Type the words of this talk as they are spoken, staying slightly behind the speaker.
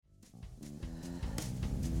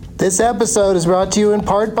This episode is brought to you in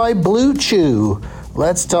part by Blue Chew.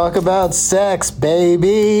 Let's talk about sex,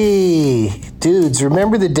 baby. Dudes,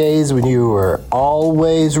 remember the days when you were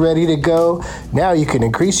always ready to go? Now you can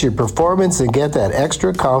increase your performance and get that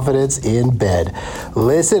extra confidence in bed.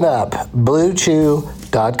 Listen up,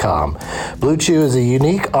 BlueChew.com. Blue Chew is a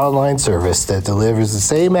unique online service that delivers the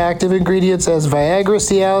same active ingredients as Viagra,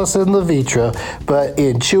 Cialis, and Levitra, but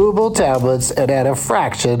in chewable tablets and at a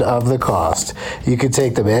fraction of the cost. You can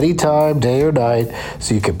take them anytime, day or night,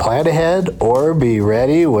 so you can plan ahead or be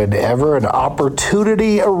ready whenever an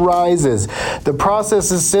opportunity arises. The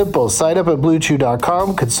process is simple. Sign up at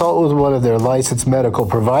BlueChew.com, consult with one of their licensed medical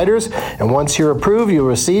providers, and once you're approved, you'll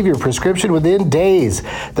receive your prescription within days.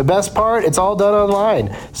 The best part, it's all done online,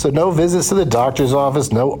 so no visits to the doctor's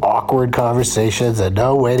office, no awkward conversations, and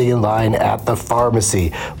no waiting in line at the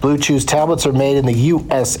pharmacy. Blue Chew's tablets are made in the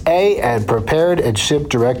USA and prepared and shipped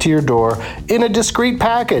direct to your door in a discreet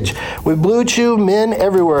package. With Blue Chew, men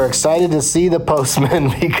everywhere are excited to see the postman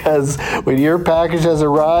because when your package has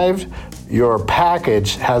arrived, your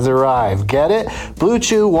package has arrived. Get it? Blue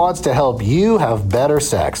Chew wants to help you have better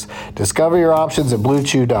sex. Discover your options at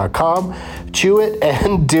BlueChew.com. Chew it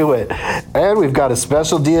and do it. And we've got a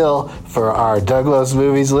special deal for our Douglas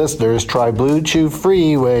Movies listeners. Try Blue Chew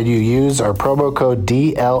free when you use our promo code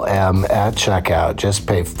DLM at checkout. Just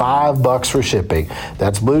pay $5 for shipping.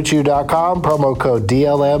 That's BlueChew.com, promo code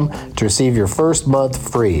DLM to receive your first month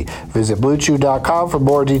free. Visit BlueChew.com for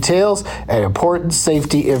more details and important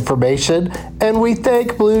safety information. And we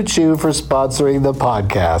thank Blue Chew for sponsoring the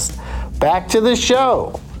podcast. Back to the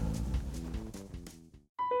show.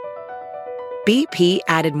 BP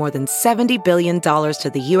added more than $70 billion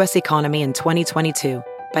to the U.S. economy in 2022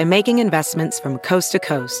 by making investments from coast to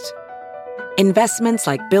coast. Investments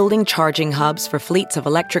like building charging hubs for fleets of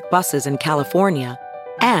electric buses in California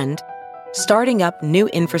and starting up new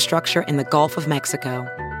infrastructure in the Gulf of Mexico.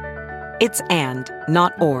 It's and,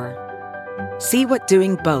 not or. See what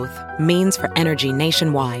doing both means for energy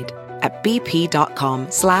nationwide at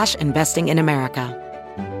bp.com/investing in America.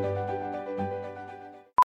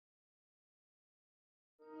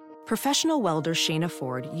 Professional welder Shayna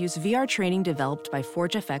Ford used VR training developed by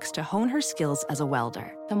ForgeFX to hone her skills as a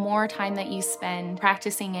welder. The more time that you spend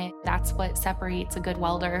practicing it, that's what separates a good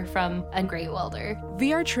welder from a great welder.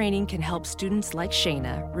 VR training can help students like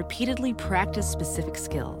Shayna repeatedly practice specific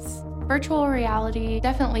skills. Virtual reality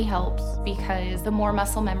definitely helps because the more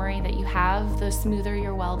muscle memory that you have, the smoother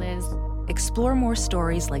your weld is. Explore more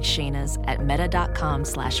stories like Shayna's at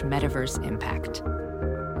meta.com/metaverseimpact.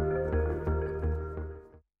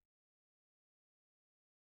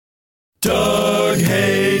 Doug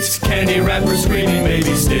hates candy wrappers, screaming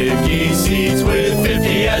baby sticky seeds with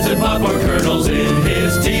 50 acid popcorn kernels in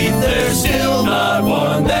his teeth. There's still not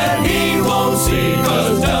one that he won't see,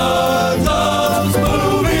 'cause Doug loves movies.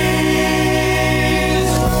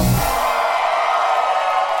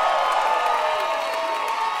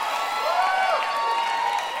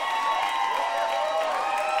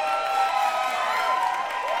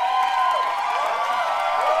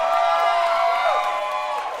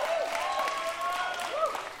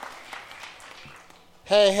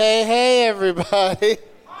 Hey, everybody.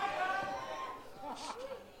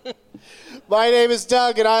 My name is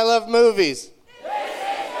Doug, and I love movies. This is Doug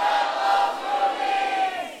Loves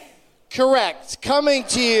Movies. Correct. Coming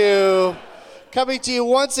to you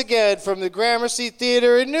once again from the Gramercy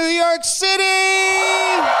Theater in New York City.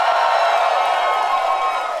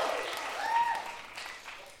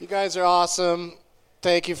 You guys are awesome.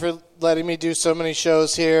 Thank you for letting me do so many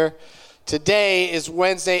shows here. Today is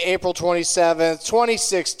Wednesday, April 27th,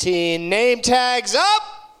 2016. Name tags up.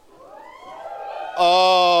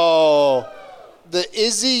 Oh, the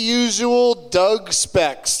Izzy usual Doug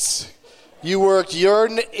specs. You worked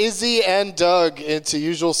your Izzy and Doug into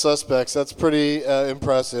usual suspects. That's pretty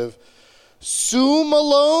impressive. Sue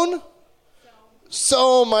Malone?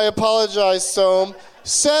 Soam, I apologize, Soam.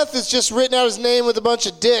 Seth has just written out his name with a bunch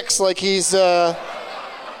of dicks like he's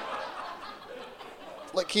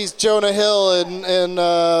Jonah Hill in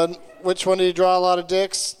which one did he draw a lot of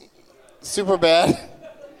dicks? Super bad.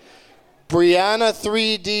 Brianna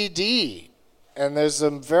 3DD. And there's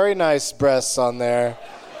some very nice breasts on there.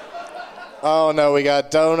 Oh no, we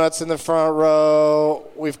got donuts in the front row.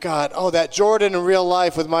 We've got, that Jordan in real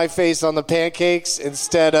life with my face on the pancakes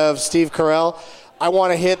instead of Steve Carell. I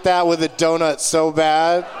want to hit that with a donut so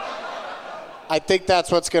bad. I think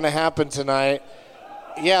that's what's going to happen tonight.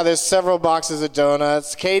 Yeah, there's several boxes of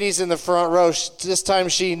donuts. Katie's in the front row. This time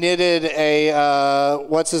she knitted a,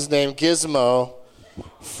 what's his name, Gizmo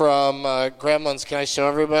from Gremlins. Can I show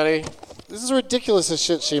everybody? This is ridiculous, the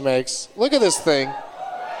shit she makes. Look at this thing.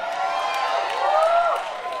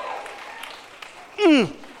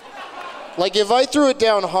 Like, if I threw it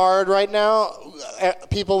down hard right now,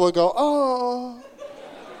 people would go, oh,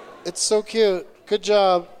 it's so cute. Good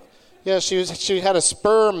job. Yeah, she had a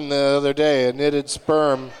sperm the other day, a knitted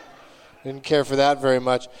sperm. Didn't care for that very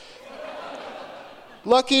much.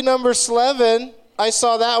 Lucky number 11. I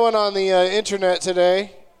saw that one on the internet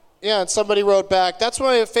today. Yeah, and somebody wrote back, that's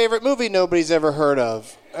my favorite movie nobody's ever heard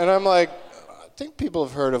of. And I'm like, I think people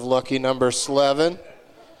have heard of Lucky number 11.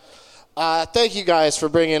 Thank you guys for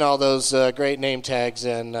bringing all those great name tags,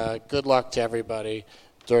 and good luck to everybody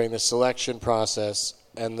during the selection process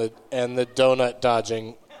and the donut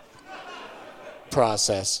dodging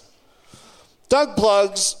process. Doug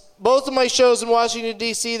plugs. Both of my shows in Washington,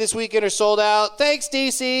 D.C. this weekend are sold out. Thanks,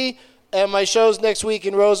 D.C. And my shows next week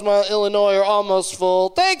in Rosemont, Illinois are almost full.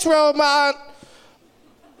 Thanks, Rosemont.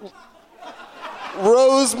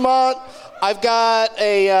 Rosemont. I've got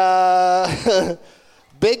a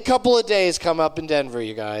big couple of days come up in Denver,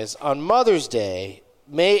 you guys. On Mother's Day,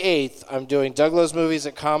 May 8th, I'm doing Doug Loves Movies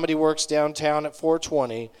at Comedy Works downtown at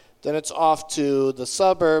 420. Then it's off to the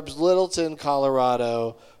suburbs, Littleton,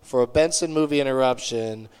 Colorado, for a Benson movie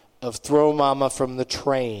interruption of Throw Mama from the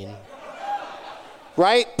Train.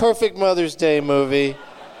 Right? Perfect Mother's Day movie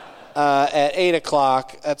at 8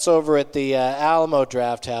 o'clock. That's over at the Alamo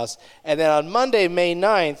Draft House. And then on Monday, May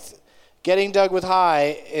 9th, Getting Doug with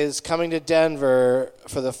High is coming to Denver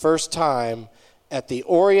for the first time at the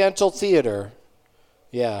Oriental Theater.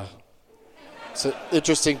 Yeah. It's an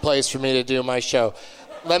interesting place for me to do my show.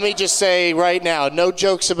 Let me just say right now, no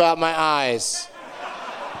jokes about my eyes.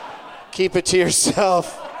 Keep it to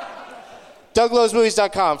yourself.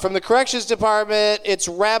 DougLovesMovies.com. From the Corrections Department, it's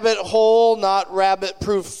Rabbit Hole, not Rabbit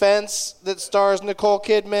Proof Fence, that stars Nicole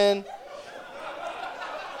Kidman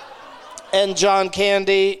and John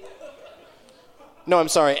Candy. No, I'm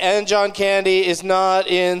sorry. And John Candy is not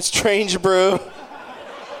in Strange Brew.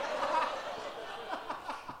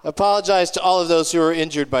 Apologize to all of those who were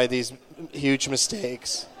injured by these huge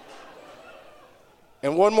mistakes.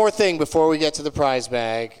 And one more thing before we get to the prize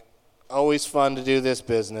bag. Always fun to do this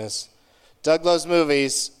business. Doug Loves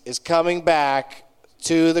Movies is coming back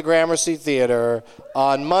to the Gramercy Theater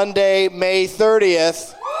on Monday, May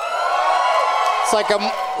 30th. It's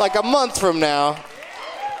like a month from now.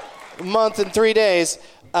 A month and 3 days.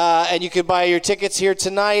 And you can buy your tickets here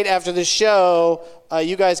tonight after the show.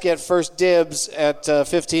 You guys get first dibs at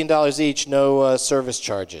 $15 each, no service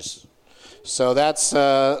charges. So that's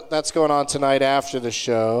going on tonight after the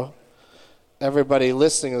show. Everybody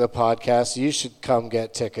listening to the podcast, you should come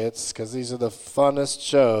get tickets because these are the funnest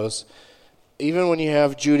shows. Even when you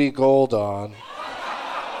have Judy Gold on,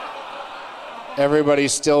 everybody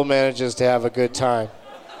still manages to have a good time.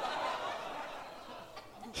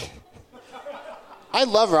 I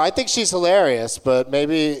love her. I think she's hilarious, but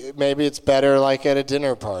maybe it's better like at a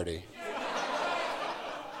dinner party.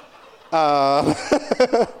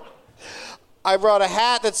 I brought a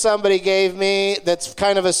hat that somebody gave me that's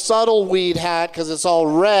kind of a subtle weed hat because it's all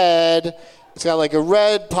red. It's got like a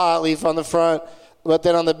red pot leaf on the front, but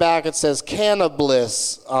then on the back it says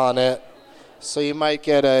Cannabliss on it. So you might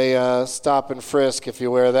get a stop and frisk if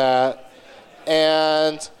you wear that.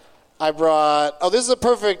 And I brought, this is a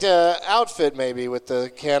perfect outfit maybe with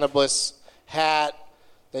the Cannabliss hat.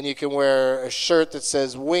 Then you can wear a shirt that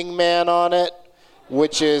says Wingman on it,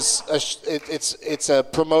 which is it's a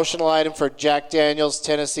promotional item for Jack Daniel's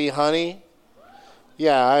Tennessee Honey.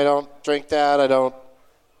 Yeah, I don't drink that. I don't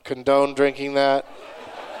condone drinking that.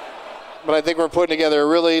 But I think we're putting together a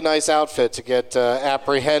really nice outfit to get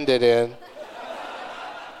apprehended in.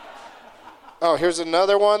 Oh, here's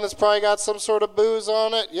another one that's probably got some sort of booze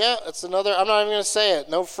on it. Yeah, it's another. I'm not even going to say it.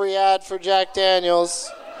 No free ad for Jack Daniel's.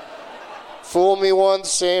 Fool me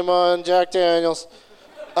once, shame on Jack Daniel's.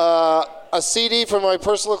 A CD from my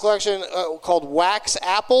personal collection called Wax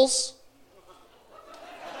Apples.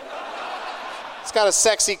 It's got a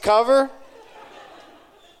sexy cover.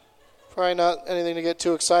 Probably not anything to get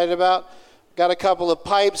too excited about. Got a couple of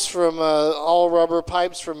pipes from all rubber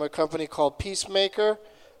pipes from a company called Peacemaker.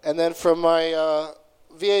 And then from my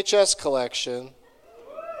VHS collection.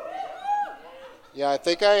 Yeah, I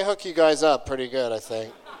think I hook you guys up pretty good, I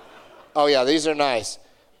think. Oh, yeah, these are nice.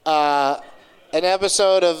 An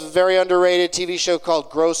episode of a very underrated TV show called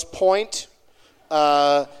Grosse Pointe.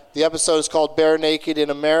 The episode is called Bare Naked in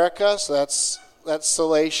America, so that's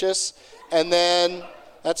salacious. And then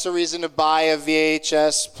that's a reason to buy a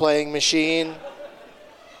VHS playing machine.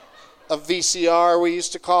 A VCR, we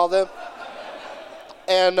used to call them.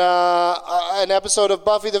 And an episode of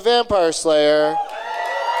Buffy the Vampire Slayer.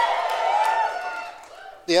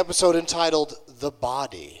 The episode entitled The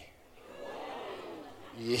Body.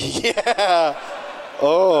 Yeah.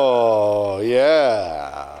 Oh,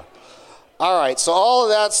 yeah. All right, so all of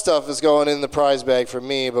that stuff is going in the prize bag for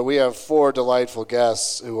me, but we have 4 delightful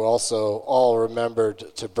guests who also all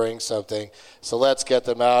remembered to bring something. So let's get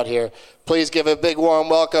them out here. Please give a big warm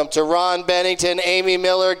welcome to Ron Bennington, Amy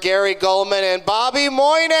Miller, Gary Gulman, and Bobby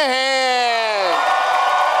Moynihan.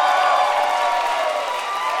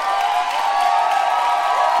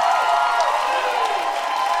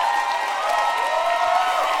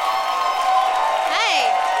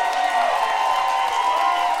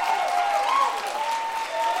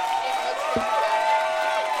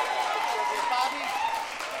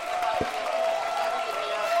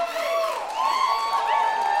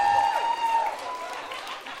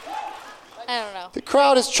 The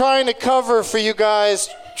crowd is trying to cover for you guys,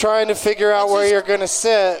 trying to figure out where you're going to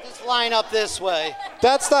sit. Just line up this way.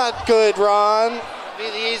 That's not good, Ron. Be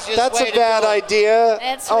the easiest That's way a bad idea.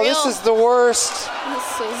 It's oh, real. This is the worst.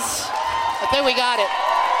 I think we got it.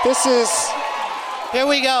 This is... Here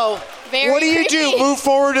we go. Very what do you creepy. do? Move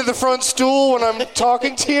forward to the front stool when I'm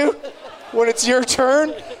talking to you? When it's your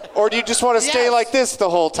turn? Or do you just want to stay Yes. like this the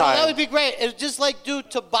whole No, time? that would be great. It would just like do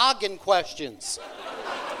toboggan questions.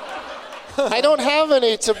 I don't have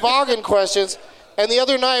any toboggan questions. And the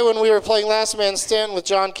other night when we were playing Last Man Standing with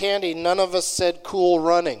John Candy, none of us said cool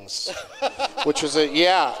runnings. Which was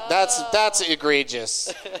that's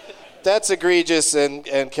egregious. That's egregious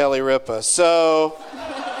and Kelly Ripa. So,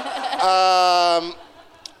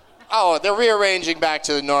 they're rearranging back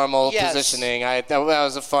to the normal Yes. positioning. That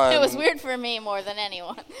was a fun. It was weird for me more than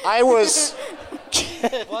anyone. I was...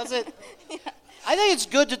 Was it? I think it's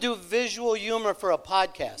good to do visual humor for a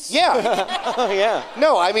podcast. Yeah. Oh, yeah.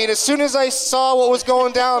 No, I mean, as soon as I saw what was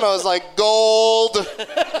going down, I was like, gold.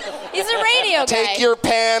 He's a radio guy. Take your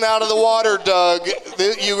pan out of the water, Doug.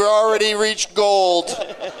 You already reached gold.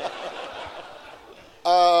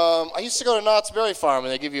 I used to go to Knott's Berry Farm,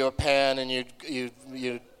 and they give you a pan, and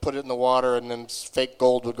you'd put it in the water, and then fake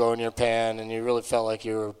gold would go in your pan, and you really felt like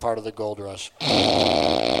you were part of the gold rush.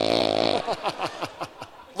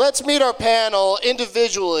 Let's meet our panel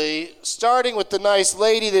individually, starting with the nice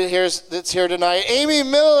lady that's here tonight. Amy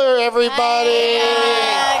Miller, everybody.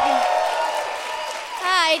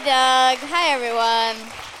 Hi, Doug. Hi, everyone.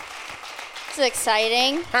 This is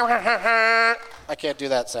exciting. I can't do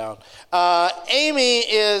that sound. Amy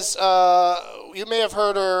is, you may have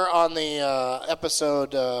heard her on the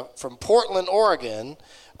episode from Portland, Oregon,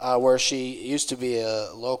 where she used to be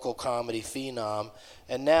a local comedy phenom.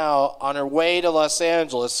 And now, on her way to Los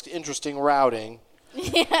Angeles, interesting routing,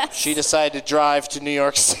 Yes. she decided to drive to New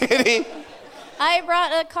York City. I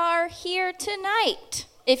brought a car here tonight,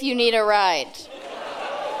 if you need a ride.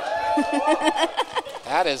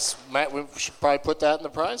 We should probably put that in the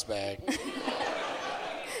prize bag.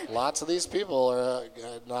 Lots of these people are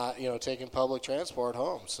not, taking public transport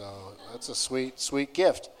home, so that's a sweet, sweet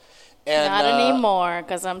gift. And, Not anymore,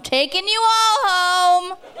 because I'm taking you all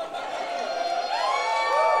home.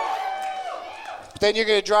 Then you're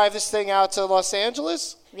going to drive this thing out to Los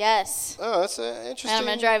Angeles? Yes. Oh, that's interesting. And I'm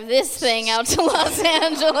going to drive this thing out to Los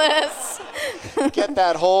Angeles. Get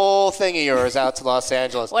that whole thing of yours out to Los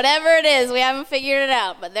Angeles. Whatever it is, we haven't figured it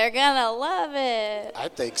out, but they're going to love it. I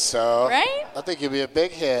think so. Right? I think you'll be a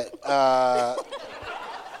big hit.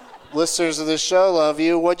 Listeners of this show love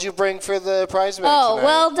you. What'd you bring for the prize bag tonight?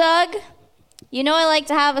 Well, Doug, you know I like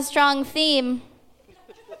to have a strong theme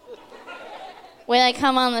when I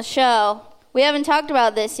come on the show. We haven't talked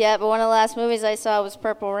about this yet, but one of the last movies I saw was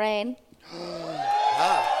Purple Rain.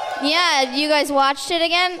 Wow. Yeah, you guys watched it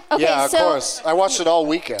again? Okay, yeah, of course. I watched it all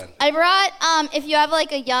weekend. I brought, if you have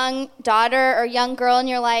like a young daughter or young girl in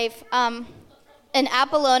your life, an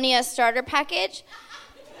Apollonia starter package.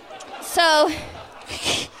 So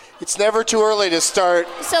It's never too early to start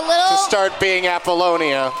being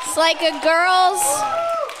Apollonia. It's like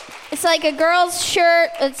a girl's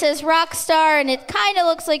shirt that says rock star, and it kind of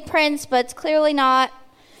looks like Prince, but it's clearly not.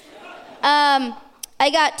 I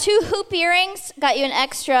got 2 hoop earrings. Got you an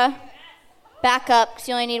extra backup because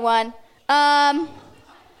you only need one.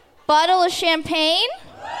 Bottle of champagne.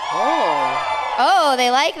 Oh,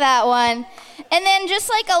 they like that one. And then just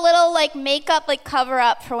like a little like makeup like cover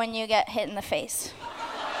up for when you get hit in the face.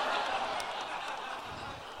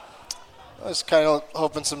 I was kind of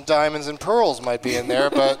hoping some diamonds and pearls might be in there,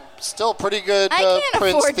 but still pretty good I can't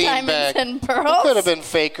Prince afford theme diamonds bag. and pearls. Could have been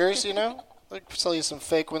fakers, They could sell you some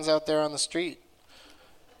fake ones out there on the street.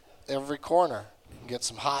 Every corner. Get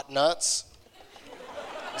some hot nuts,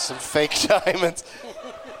 some fake diamonds.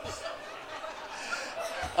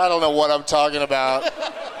 I don't know what I'm talking about.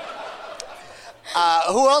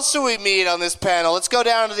 Who else do we meet on this panel? Let's go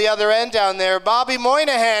down to the other end down there. Bobby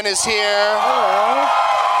Moynihan is here. Hello.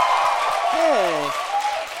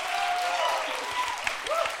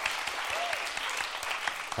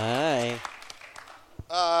 Hey.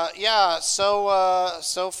 Hi. Yeah,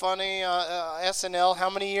 so funny. SNL, how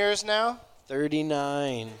many years now?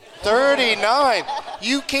 39. 39.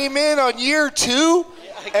 You came in on year 2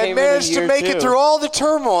 and managed to make it 2. through all the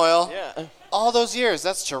turmoil. Yeah. All those years.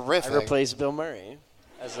 That's terrific. I replaced Bill Murray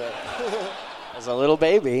as a little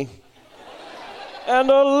baby. And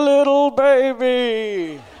a little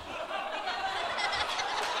baby.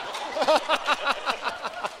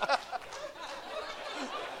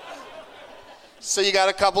 So you got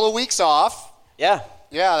a couple of weeks off. Yeah.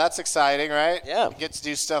 Yeah, that's exciting, right? Yeah. You get to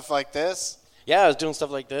do stuff like this. Yeah, I was doing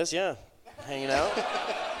stuff like this, yeah. Hanging out.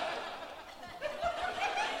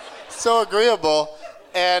 So agreeable.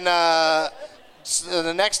 And so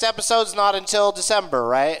the next episode's not until December,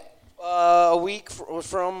 right? A week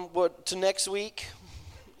from what to next week.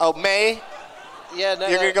 Oh, May? Yeah.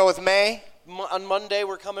 You're going to go with May? On Monday,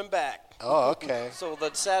 we're coming back. Oh, okay. So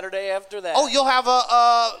the Saturday after that. Oh, you'll have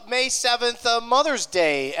a May 7th Mother's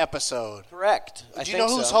Day episode. Correct. Do you know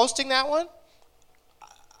who's hosting that one?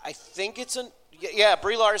 I think it's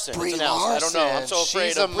Brie Larson. Brie it's announced. Larson. I don't know. I'm so afraid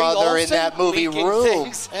She's of a Brie mother Larson in that movie leaking Room.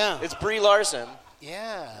 things. Yeah. It's Brie Larson.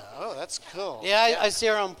 Yeah. Oh, that's cool. Yeah, I see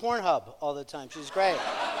her on Pornhub all the time. She's great.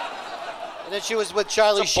 And then she was with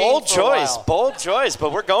Charlie It's a Sheen bold for a choice. while. Bold choice,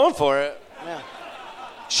 but we're going for it. Yeah.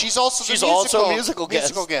 She's also She's the also a musical guest.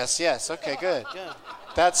 Musical guest, yes. Okay, good. Yeah.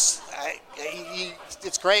 That's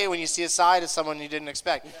it's great when you see a side of someone you didn't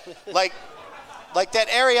expect. like that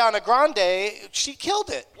Ariana Grande, she killed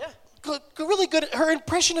it. Yeah. Good, really good. Her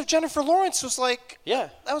impression of Jennifer Lawrence was like, Yeah.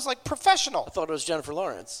 that was like professional. I thought it was Jennifer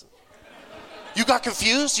Lawrence. You got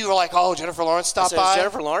confused? You were like, oh, Jennifer Lawrence I stopped said, by? is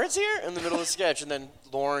Jennifer Lawrence here? In the middle of the sketch. And then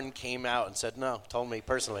Lauren came out and said, no, told me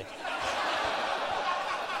personally.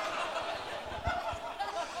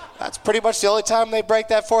 That's pretty much the only time they break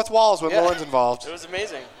that fourth wall is when Lauren's involved. It was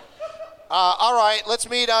amazing. All right, let's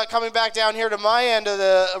meet coming back down here to my end of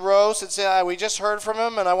the row since we just heard from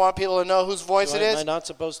him, and I want people to know whose voice it Am is. I not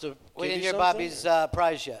supposed to We give didn't you hear something? Bobby's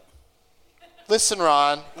prize yet. Listen,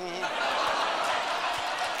 Ron.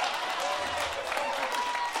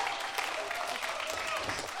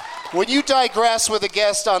 When you digress with a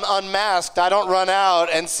guest on Unmasked, I don't run out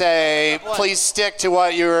and say, please stick to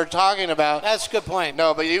what you were talking about. That's a good point.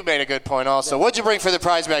 No, but you made a good point also. What'd you bring for the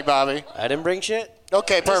prize bag, Bobby? I didn't bring shit.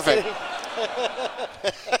 Okay, perfect.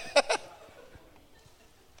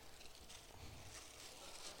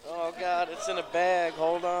 Oh, God, it's in a bag.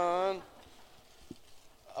 Hold on.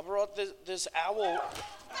 I brought this owl.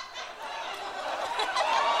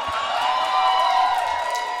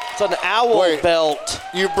 It's an owl belt.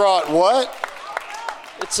 You brought what?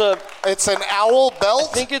 It's an owl belt?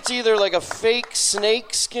 I think it's either like a fake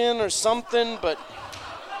snake skin or something, but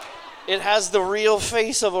it has the real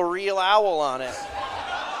face of a real owl on it.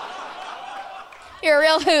 You're a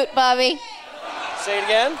real hoot, Bobby. Say it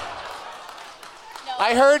again.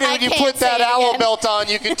 I heard I when you can't put that say it owl again. belt on,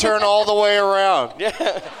 you can turn all the way around.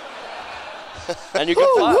 Yeah. And you can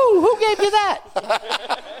fly. Who gave you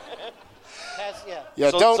that? Yeah,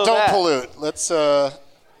 So don't that. pollute. Let's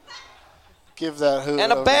give that hoot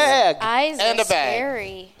And a over bag. Eyes And are a bag.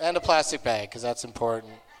 scary. there. And a plastic bag, because that's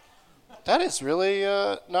important. That is really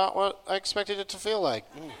not what I expected it to feel like.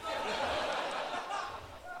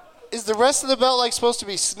 Is the rest of the belt like supposed to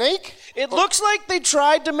be snake? It looks like they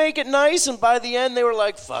tried to make it nice, and by the end they were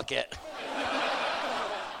like, fuck it.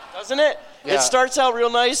 Doesn't it? Yeah. It starts out real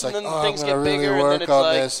nice, and Like, then oh, things I'm get gonna really bigger, and work then it's on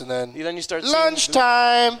like, this, and then you start seeing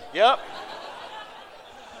lunchtime. Yep.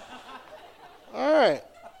 All right.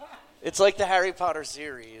 It's like the Harry Potter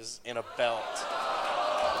series in a belt.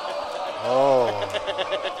 Oh.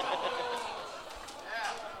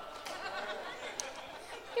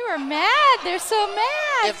 You were mad. They're so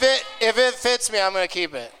mad. If it fits me, I'm gonna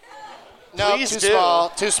keep it. No, Please too do. small.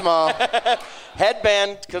 Too small.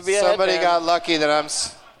 Headband. Could be a Somebody headband. got lucky that I'm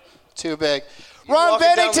too big. You Ron walking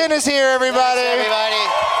down Bennington the- is here, everybody. Thanks,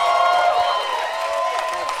 everybody.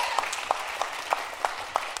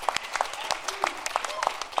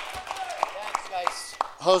 Thanks, guys.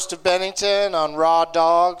 Host of Bennington on Raw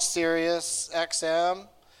Dog, Sirius XM,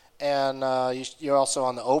 and you're also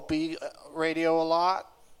on the Opie radio a lot,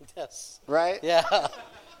 Yes. right? Yeah.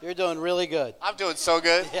 You're doing really good. I'm doing so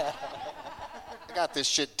good. Yeah. I got this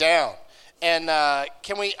shit down. And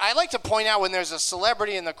I'd like to point out when there's a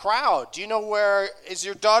celebrity in the crowd. Do you know where, is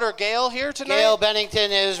your daughter Gail here tonight? Gail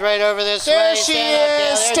Bennington is right over this There way. she Stand up,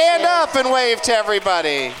 Gail. is. There Stand she up and wave to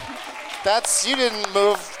everybody. You didn't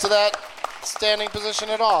move to that. standing position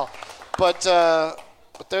at all. But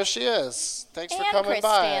there she is. Thanks for coming Chris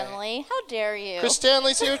by. Stanley. How dare you? Chris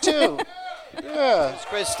Stanley's here too. Yeah. It's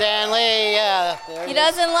Chris Stanley. Yeah. He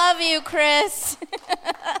doesn't love you, Chris.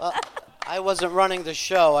 I wasn't running the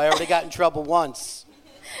show. I already got in trouble once.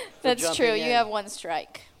 That's true. You have one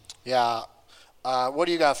strike. Yeah. What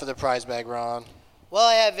do you got for the prize bag, Ron? Well,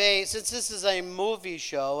 I have since this is a movie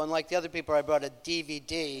show, unlike the other people, I brought a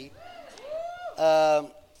DVD,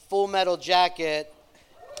 Full Metal Jacket,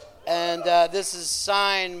 and this is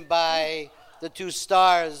signed by the two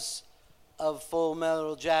stars of Full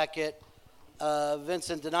Metal Jacket,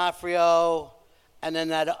 Vincent D'Onofrio, and then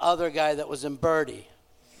that other guy that was in Birdie.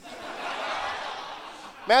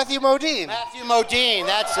 Matthew Modine. Matthew Modine,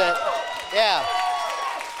 that's it. Yeah.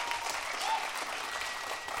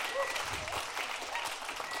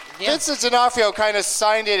 Vincent D'Onofrio kind of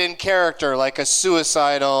signed it in character, like a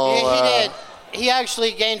suicidal. He did. He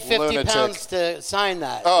actually gained 50 lunatic. pounds to sign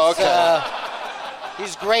that. Oh, okay.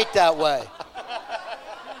 He's great that way.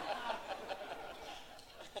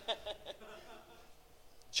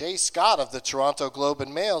 Jay Scott of the Toronto Globe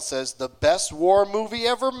and Mail says the best war movie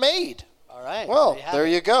ever made. All right. Well, there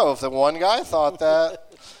you go. If the one guy thought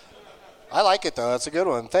that. I like it, though. That's a good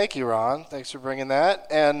one. Thank you, Ron. Thanks for bringing that.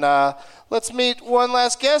 And let's meet one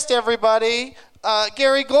last guest, everybody.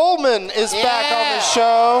 Gary Gulman is back on the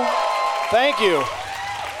show. Thank you.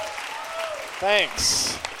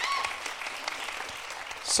 Thanks.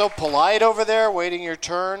 So polite over there, waiting your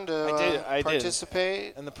turn to I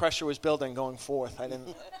participate. Did. And the pressure was building going forth. I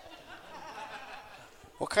didn't.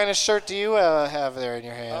 What kind of shirt do you have there in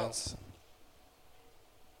your hands?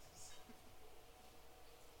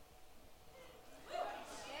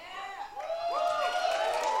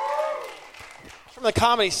 From the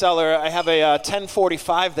Comedy Cellar, I have a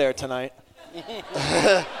 1045 there tonight.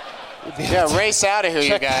 Yeah, race out of here, you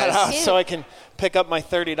Check that guys. out so I can pick up my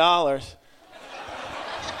 $30.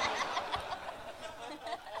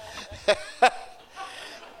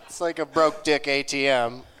 It's like a broke dick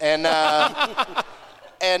ATM, and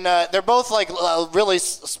they're both like really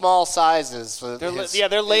small sizes. For they're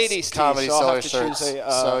ladies' tees, Comedy so I'll Cellar have to shirts. choose a,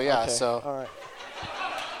 okay. All right.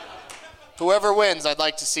 Whoever wins, I'd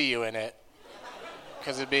like to see you in it,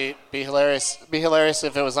 because it'd be hilarious. Be hilarious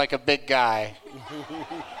if it was like a big guy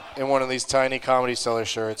in one of these tiny Comedy Cellar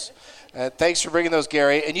shirts. Thanks for bringing those,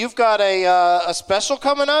 Gary. And you've got a special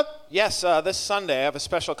coming up? Yes, this Sunday I have a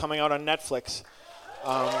special coming out on Netflix.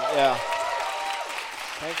 Yeah.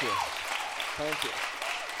 Thank you. Thank you.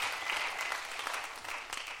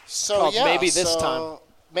 So yeah, maybe this time.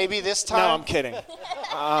 Maybe this time? No, I'm kidding.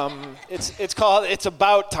 It's called It's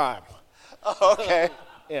About Time. Oh, okay.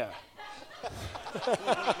 Yeah.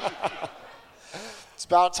 It's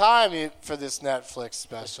about time for this Netflix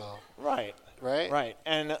special. Right. Right? Right.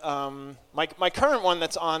 And my current one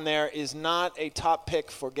that's on there is not a top pick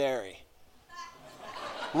for Gary.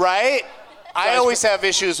 Right? I always have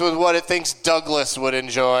issues with what it thinks Douglas would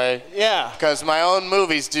enjoy. Yeah. Because my own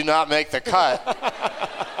movies do not make the cut.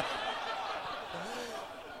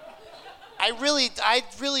 I really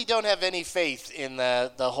don't have any faith in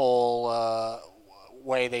the whole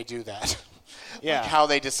way they do that. Yeah. Like how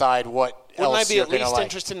they decide what Wouldn't else I be you're at least like.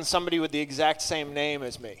 interested in somebody with the exact same name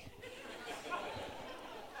as me?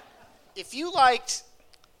 If you liked,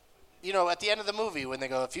 at the end of the movie when they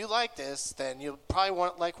go, if you like this, then you'll probably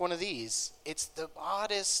want like one of these. It's the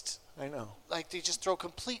oddest. I know. Like they just throw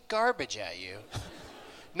complete garbage at you.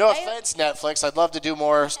 No offense, Netflix. I'd love to do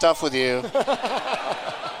more stuff with you.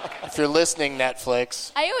 If you're listening,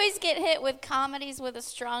 Netflix. I always get hit with comedies with a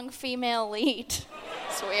strong female lead.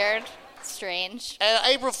 It's weird. Strange. And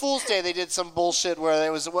April Fool's Day, they did some bullshit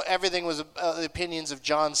where everything was the opinions of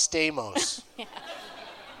John Stamos. Yeah.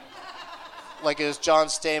 Like it was John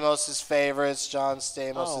Stamos' favorites, John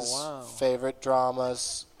Stamos' favorite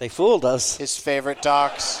dramas. They fooled us. His favorite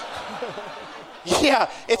docs.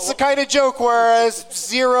 Yeah, it's the kind of joke where it's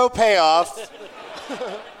zero payoff.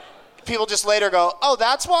 People just later go, oh,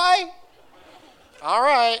 that's why? All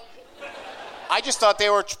right. I just thought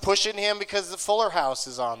they were pushing him because the Fuller House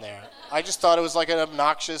is on there. I just thought it was like an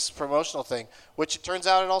obnoxious promotional thing, which it turns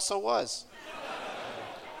out it also was.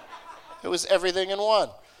 It was everything in one.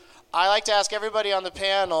 I like to ask everybody on the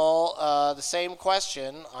panel the same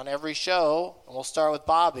question on every show, and we'll start with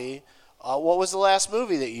Bobby. What was the last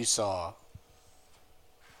movie that you saw?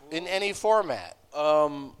 In any format.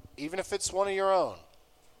 Even if it's one of your own.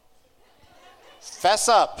 Fess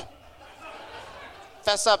up.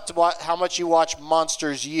 Fess up to how much you watch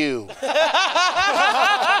Monsters U.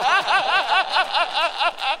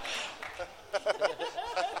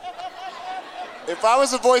 If I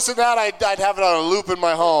was the voice of that, I'd have it on a loop in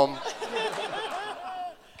my home.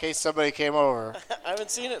 case somebody came over. I haven't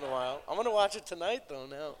seen it in a while. I'm going to watch it tonight, though,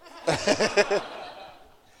 now.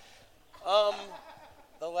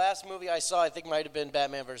 The last movie I saw, I think, might have been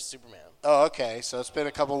Batman vs. Superman. Oh, okay. So it's been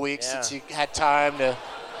a couple weeks since you had time to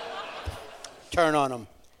turn on him.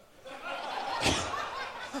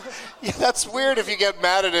 Yeah, that's weird if you get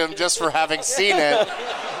mad at him just for having seen it.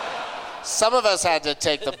 Some of us had to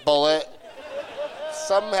take the bullet.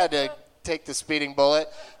 Some had to take the speeding bullet.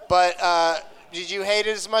 But did you hate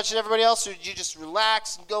it as much as everybody else, or did you just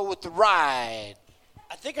relax and go with the ride?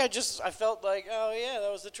 I think I felt like, oh, yeah,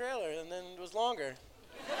 that was the trailer, and then it was longer.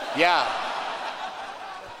 Yeah.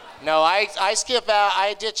 No, I skip out.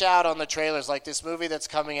 I ditch out on the trailers. Like this movie that's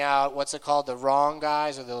coming out, what's it called? The Wrong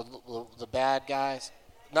Guys or the Bad Guys?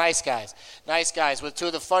 Nice Guys. Nice Guys with two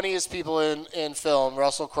of the funniest people in film,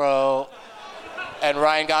 Russell Crowe and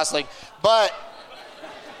Ryan Gosling. But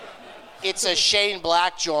it's a Shane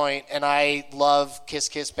Black joint, and I love Kiss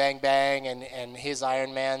Kiss Bang Bang and his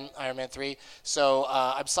Iron Man 3. So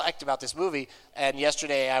I'm psyched about this movie. And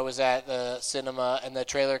yesterday I was at the cinema, and the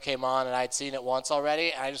trailer came on, and I'd seen it once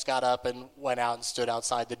already. And I just got up and went out and stood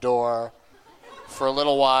outside the door for a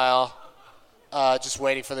little while, just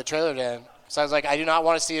waiting for the trailer to end. So I was like, I do not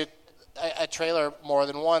want to see a trailer more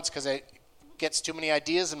than once because it gets too many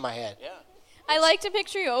ideas in my head. Yeah. I like to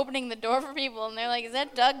picture you opening the door for people, and they're like, is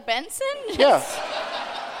that Doug Benson? Yeah.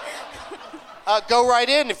 Go right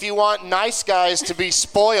in if you want Nice Guys to be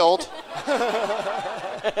spoiled.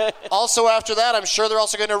 Also, after that, I'm sure they're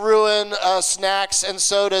also going to ruin snacks and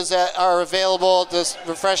sodas that are available at this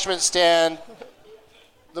refreshment stand.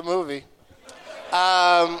 The movie.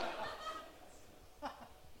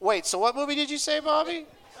 Wait, so what movie did you say, Bobby?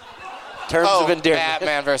 Terms of Endearment.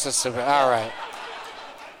 Batman versus Superman. All right.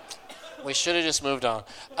 We should have just moved on.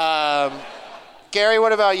 Gary,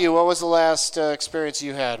 what about you? What was the last experience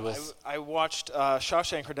you had with? I watched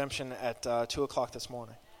Shawshank Redemption at 2 o'clock this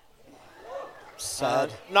morning.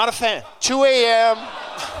 Sad. Not a fan. 2 a.m.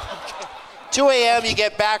 2 a.m. You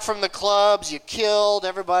get back from the clubs. You killed.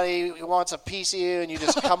 Everybody wants a piece of you, and you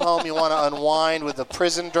just come home. You want to unwind with the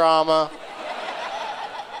prison drama.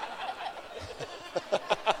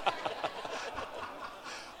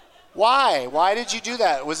 Why? Why did you do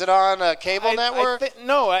that? Was it on a cable network?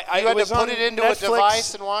 No, you had was to put on it into Netflix, a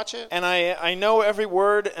device and watch it? And I know every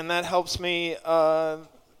word, and that helps me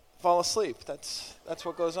fall asleep. That's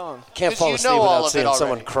what goes on. Can't fall asleep without seeing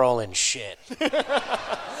someone crawling shit.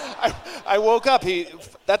 I woke up.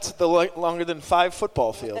 That's longer than 5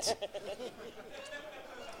 football fields.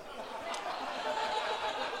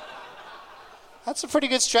 That's a pretty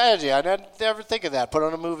good strategy. I never think of that. Put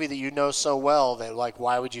on a movie that you know so well that, like,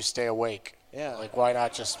 why would you stay awake? Yeah. Like, why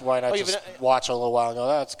not just watch a little while and go,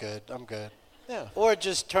 that's good. I'm good. Yeah. Or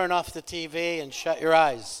just turn off the TV and shut your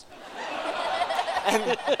eyes.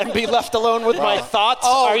 and be left alone with my thoughts?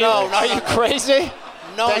 Oh, Are you crazy?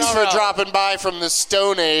 No, Thanks for dropping by from the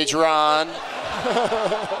Stone Age, Ron.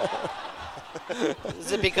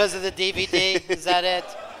 Is it because of the DVD? Is that it?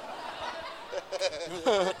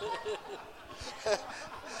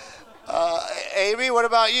 Amy, what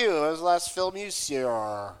about you? What was the last film you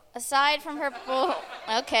saw? Aside from Purple...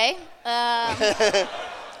 Okay.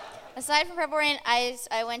 Aside from Purple Rain,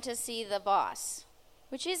 I went to see The Boss,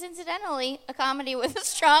 which is incidentally a comedy with a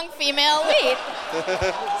strong female lead.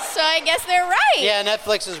 So I guess they're right. Yeah,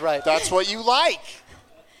 Netflix is right. That's what you like.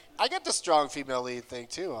 I get the strong female lead thing,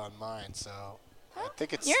 too, on mine, so I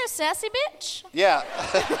think it's... You're a sassy bitch. Yeah.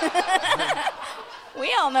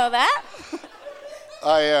 We all know that.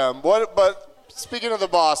 I am. But speaking of The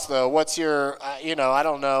Boss, though, what's your, I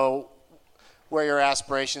don't know where your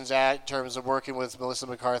aspirations at in terms of working with Melissa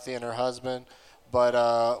McCarthy and her husband,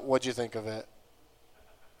 but what'd you think of it?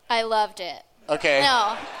 I loved it. Okay.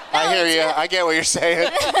 No, I hear you. I get what you're saying. No,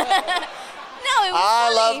 it was I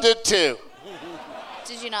funny. loved it, too.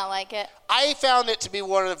 Did you not like it? I found it to be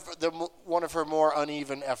one of her more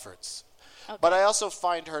uneven efforts. Okay. But I also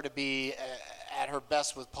find her to be at her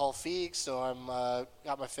best with Paul Feig, so I'm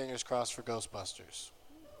got my fingers crossed for Ghostbusters,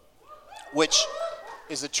 which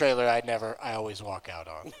is a trailer I always walk out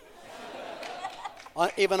on.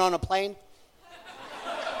 Even on a plane?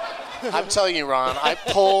 I'm telling you, Ron, I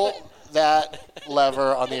pull that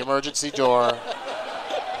lever on the emergency door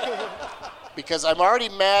because I'm already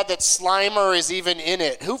mad that Slimer is even in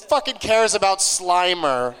it. Who fucking cares about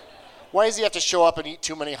Slimer? Why does he have to show up and eat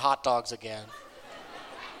too many hot dogs again?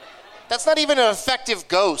 That's not even an effective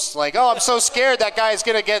ghost. Like, oh, I'm so scared that guy's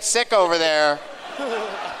going to get sick over there.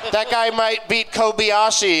 That guy might beat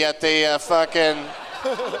Kobayashi at the fucking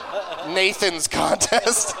Nathan's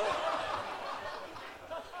contest.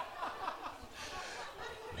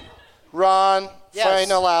 Ron, Yes.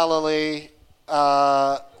 Finally,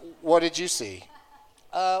 what did you see?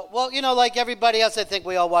 Well, like everybody else, I think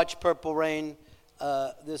we all watched Purple Rain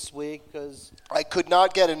this week because I could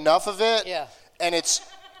not get enough of it. Yeah. And it's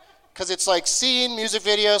because it's like scene, music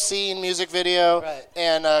video, Right.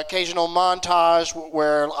 and occasional montage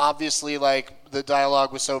where obviously like the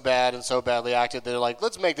dialogue was so bad and so badly acted, they're like,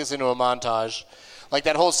 let's make this into a montage. Like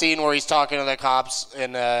that whole scene where he's talking to the cops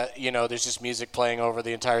and, there's just music playing over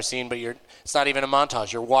the entire scene, but it's not even a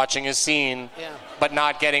montage. You're watching a scene, but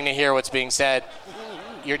not getting to hear what's being said.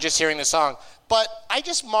 You're just hearing the song. But I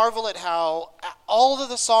just marvel at how all of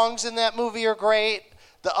the songs in that movie are great.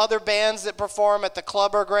 The other bands that perform at the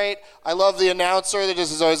club are great. I love the announcer that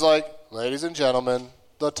just is always like, ladies and gentlemen,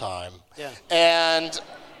 the time. Yeah. And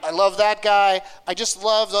I love that guy. I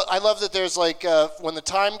love that there's like when the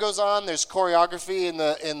time goes on, there's choreography in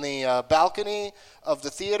the balcony of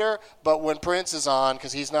the theater. But when Prince is on,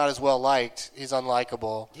 because he's not as well liked, he's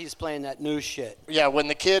unlikable. He's playing that new shit. Yeah, when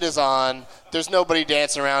the kid is on, there's nobody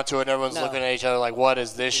dancing around to it. Everyone's looking at each other like, what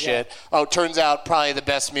is this shit? Oh, turns out probably the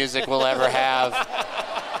best music we'll ever have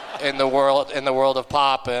in the world of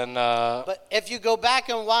pop. And But if you go back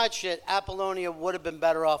and watch it, Apollonia would have been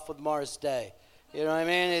better off with Morris Day. You know what I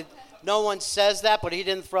mean? No one says that, but he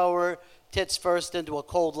didn't throw her tits first into a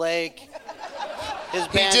cold lake.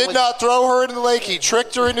 He did not throw her into the lake. He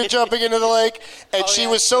tricked her into jumping into the lake, and she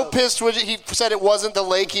was so pissed when he said it wasn't the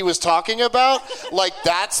lake he was talking about. Like,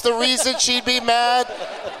 that's the reason she'd be mad,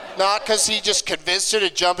 not because he just convinced her to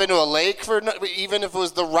jump into a lake. Even if it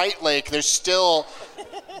was the right lake, there's still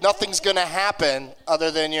nothing's going to happen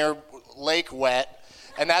other than your lake wet,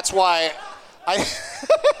 and that's why I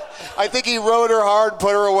think he rode her hard,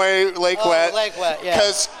 put her away lake wet. Lake wet, yeah.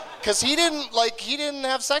 Because he didn't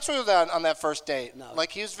have sex with her on that first date. No.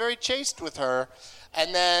 Like, he was very chaste with her,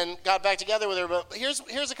 and then got back together with her. But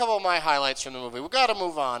here's a couple of my highlights from the movie. We've got to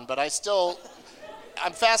move on, but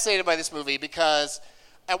I'm fascinated by this movie because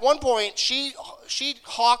at one point she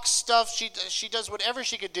hawks stuff. She does whatever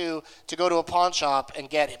she could do to go to a pawn shop and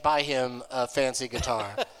buy him a fancy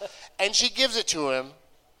guitar, and she gives it to him,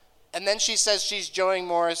 and then she says she's joining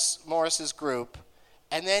Morris's group.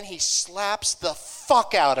 And then he slaps the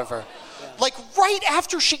fuck out of her. Yeah. Like, right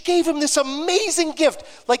after she gave him this amazing gift.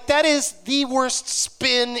 Like, that is the worst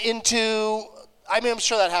spin into... I mean, I'm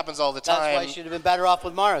sure that happens all the time. That's why she'd have been better off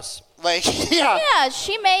with Morris. Like, yeah. Yeah,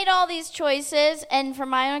 she made all these choices, and from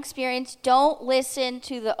my own experience, don't listen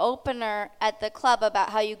to the opener at the club about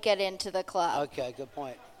how you get into the club. Okay, good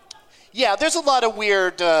point. Yeah, there's a lot of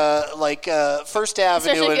weird, First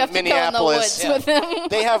Avenue in Minneapolis.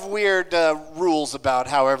 They have weird rules about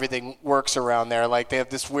how everything works around there. Like, they have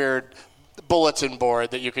this weird bulletin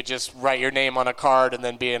board that you could just write your name on a card and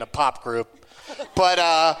then be in a pop group. But,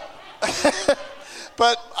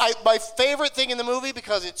 my favorite thing in the movie,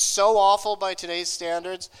 because it's so awful by today's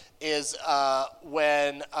standards, is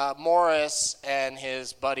when Morris and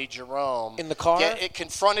his buddy Jerome in the car get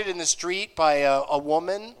confronted in the street by a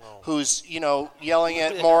woman who's yelling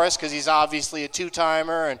at Morris because he's obviously a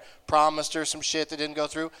two-timer and promised her some shit that didn't go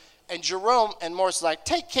through. And Jerome and Morris is like,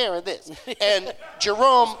 take care of this. And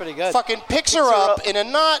Jerome fucking picks her up in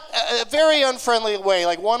a very unfriendly way.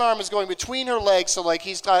 Like, one arm is going between her legs, so like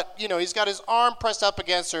he's got his arm pressed up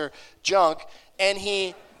against her junk, and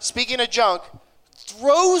he, speaking of junk,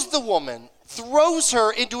 throws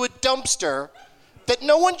her into a dumpster that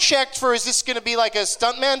no one checked for. Is this going to be like a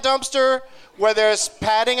stuntman dumpster where there's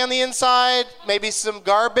padding on the inside, maybe some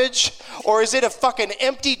garbage, or is it a fucking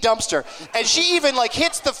empty dumpster? And she even like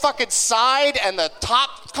hits the fucking side and the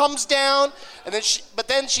top comes down, and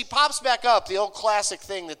then she pops back up, the old classic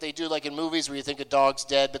thing that they do like in movies where you think a dog's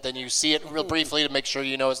dead, but then you see it real briefly to make sure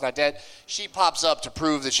you know it's not dead. She pops up to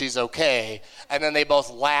prove that she's okay, and then they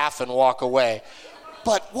both laugh and walk away.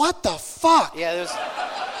 But what the fuck? Yeah, there's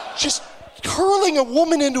just hurling a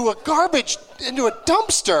woman into a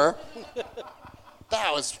dumpster.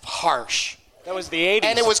 That was harsh. That was the 80s.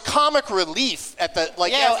 And it was comic relief at the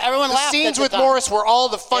everyone the laughed scenes at the with time. Morris were all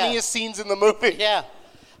the funniest scenes in the movie. Yeah.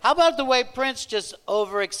 How about the way Prince just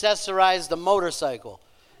over-accessorized the motorcycle?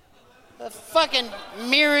 The fucking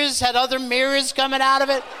mirrors had other mirrors coming out of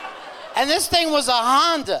it. And this thing was a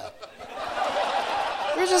Honda.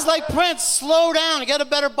 You're just like, Prince, slow down, get a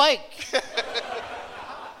better bike.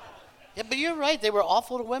 Yeah, but you're right. They were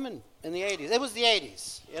awful to women in the 80s. It was the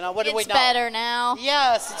 80s. What do we know? It's better now.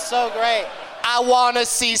 Yes, it's so great. I want to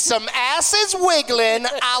see some asses wiggling.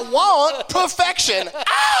 I want perfection.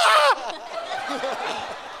 Ah!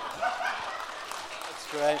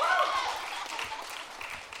 That's great.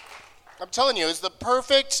 I'm telling you, it's the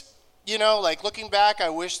perfect, looking back, I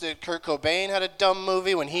wish that Kurt Cobain had a dumb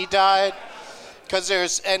movie when he died.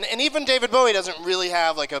 Because and even David Bowie doesn't really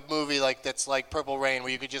have like a movie like that's like Purple Rain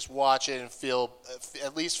where you could just watch it and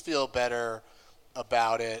at least feel better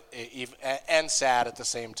about it, and sad at the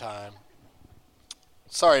same time.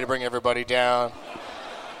 Sorry to bring everybody down.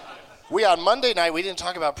 On Monday night, we didn't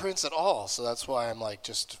talk about Prince at all, so that's why I'm like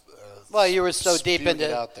just... well, you were so deep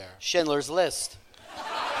into out there. Schindler's List.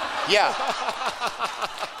 Yeah.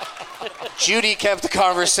 Judy kept the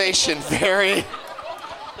conversation very,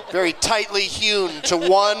 very tightly hewn to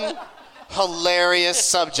one hilarious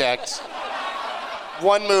subject.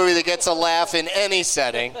 One movie that gets a laugh in any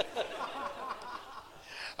setting.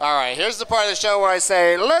 All right, here's the part of the show where I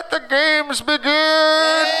say, let the games begin!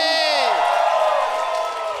 Yay!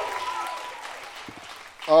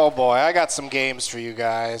 Oh boy, I got some games for you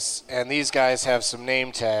guys, and these guys have some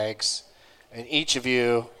name tags, and each of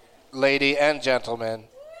you, lady and gentleman,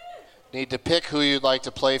 need to pick who you'd like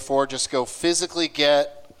to play for. Just go physically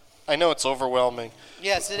get, I know it's overwhelming.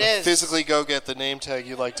 Yes, it is. Physically go get the name tag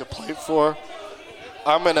you'd like to play for.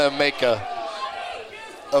 I'm going to make a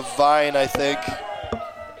vine, I think.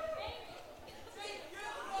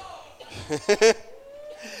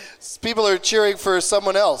 People are cheering for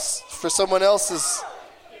someone else's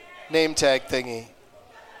name tag thingy.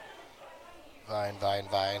 Vine.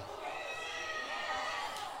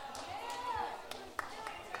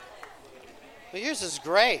 But yours is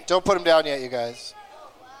great. Don't put them down yet, you guys.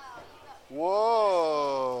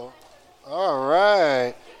 Whoa. All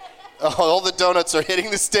right. Oh, all the donuts are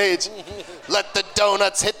hitting the stage. Let the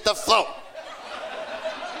donuts hit the floor.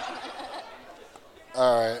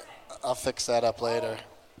 All right. I'll fix that up later.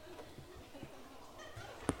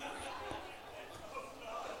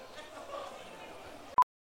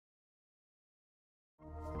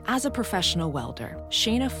 As a professional welder,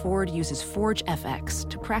 Shayna Ford uses Forge FX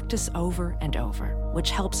to practice over and over, which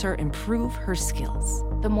helps her improve her skills.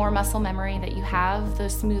 The more muscle memory that you have, the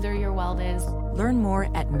smoother your weld is. Learn more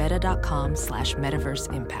at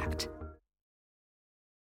meta.com/metaverseimpact.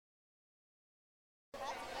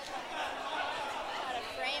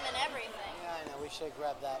 Should have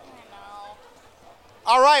grabbed that one.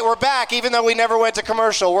 All right, we're back, even though we never went to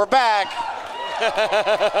commercial. We're back.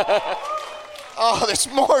 Oh, there's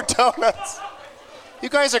more donuts. You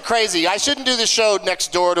guys are crazy. I shouldn't do the show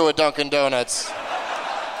next door to a Dunkin' Donuts.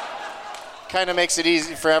 Kind of makes it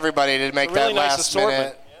easy for everybody to make really that last nice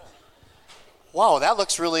minute. Wow, that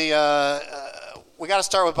looks really... we got to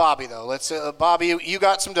start with Bobby, though. Let's, Bobby, you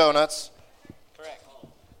got some donuts.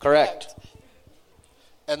 Correct.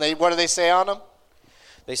 And what do they say on them?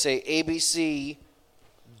 They say ABC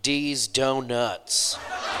D's Donuts.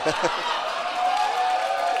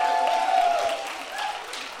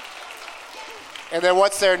 And then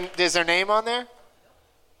is their name on there?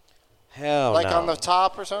 Hell like no. on the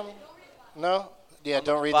top or something? No? Yeah,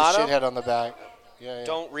 don't read bottom? the shithead on the back. Yeah.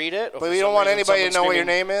 Don't read it? But we don't want anybody to know what your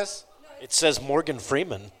name is? It says Morgan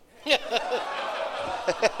Freeman. It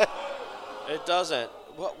doesn't.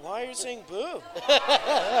 Why are you saying boo?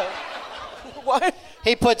 Why?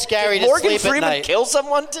 He puts Gary to Morgan sleep Freeman at night. kill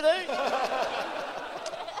someone today?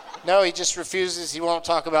 No, he just refuses. He won't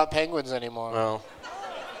talk about penguins anymore. No.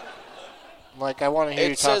 Like, I want to hear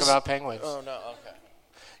you talk about penguins. Oh, no, okay.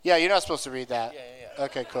 Yeah, you're not supposed to read that. Yeah.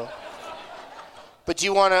 Okay, cool. But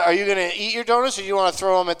are you going to eat your donuts or do you want to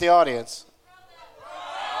throw them at the audience?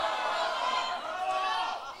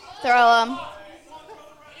 Throw them.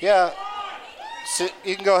 Yeah. So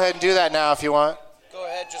you can go ahead and do that now if you want. Go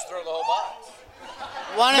ahead, just throw the whole box.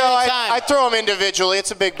 One at a time. I throw them individually.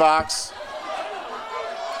 It's a big box.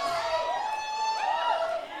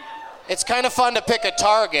 It's kind of fun to pick a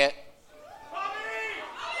target.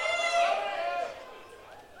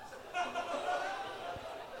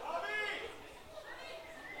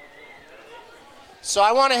 So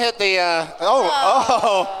I want to hit the, I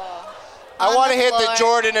want to hit the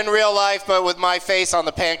Jordan in real life, but with my face on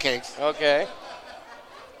the pancakes. Okay.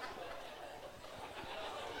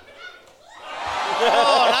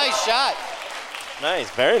 Oh, nice shot. Nice,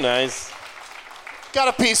 very nice. Got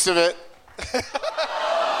a piece of it.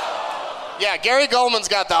 Yeah, Gary Gulman's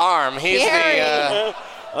got the arm. He's I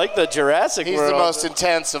like the Jurassic He's World. the most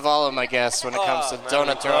intense of all of them, I guess, when it comes to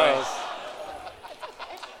donut throwing.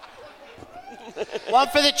 One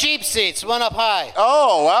for the cheap seats, one up high.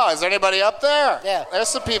 Oh, wow. Is there anybody up there? Yeah. There's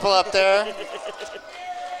some people up there.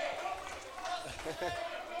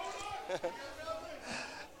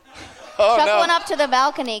 Oh, Chuck no. one up to the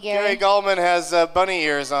balcony, Gary. Gary Gulman has bunny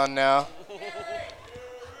ears on now.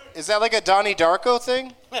 Is that like a Donnie Darko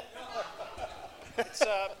thing? It's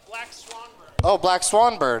a black swan bird. Oh, black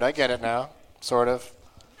swan bird. I get it now, sort of.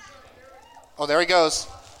 Oh, there he goes.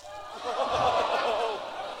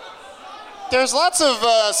 There's lots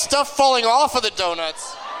of stuff falling off of the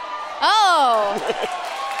donuts. Oh.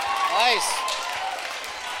 Nice.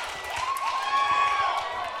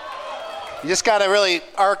 You just gotta really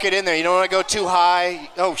arc it in there. You don't want to go too high.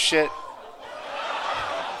 Oh shit.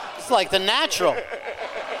 It's like the natural.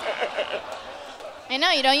 I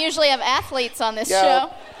know, you don't usually have athletes on this Yeah.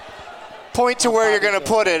 show. Point to where you're gonna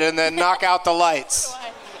put it and then knock out the lights.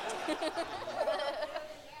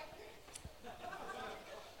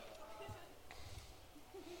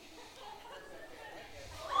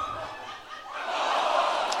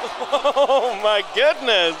 Oh my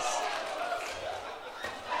goodness.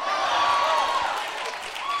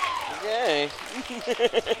 Okay.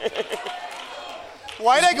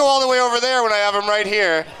 Why'd I go all the way over there when I have him right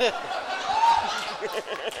here?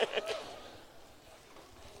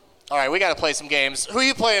 All right, we got to play some games. Who are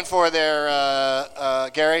you playing for there,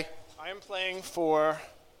 Gary? I am playing for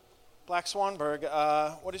Black Swanberg.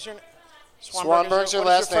 What is your name? Swanberg's your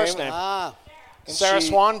last first name. name? Ah. Sarah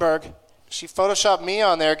Swanberg. She photoshopped me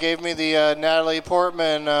on there, gave me the Natalie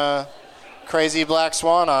Portman crazy black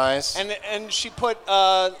swan eyes. And she put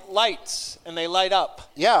lights, and they light up.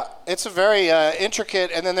 Yeah, it's a very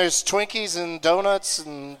intricate, and then there's Twinkies and donuts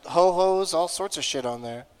and ho-hos, all sorts of shit on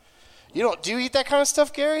there. Do you eat that kind of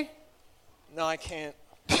stuff, Gary? No, I can't.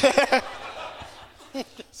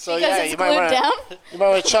 So Because yeah, it's you glued might down?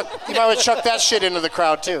 want to chuck that shit into the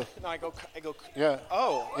crowd too. No, I go. Yeah.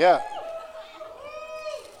 Oh. Yeah.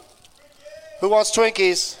 Who wants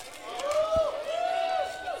Twinkies?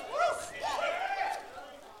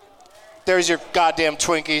 There's your goddamn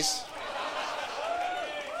Twinkies.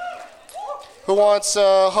 Who wants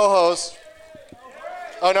ho-hos?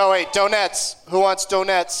 Oh, no, wait, donuts. Who wants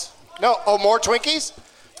donuts? No, more Twinkies?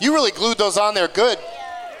 You really glued those on there good,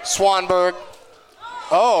 Swanberg.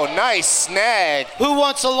 Oh, nice snag. Who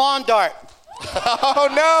wants a lawn dart? Oh,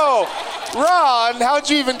 no. Ron, how'd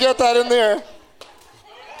you even get that in there?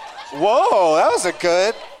 Whoa, that was a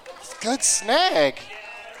good snag.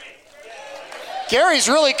 Gary's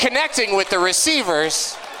really connecting with the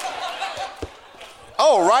receivers.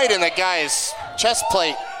 Oh, right in the guy's chest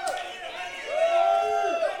plate.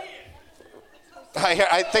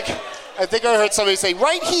 I think I heard somebody say,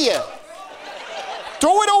 right here.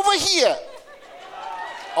 Throw it over here.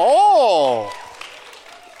 Oh.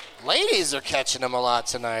 Ladies are catching them a lot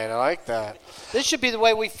tonight. I like that. This should be the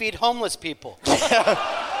way we feed homeless people.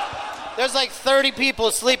 There's like 30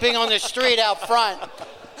 people sleeping on the street out front.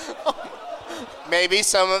 Maybe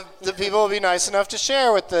some of the people will be nice enough to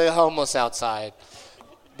share with the homeless outside.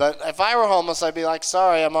 But if I were homeless, I'd be like,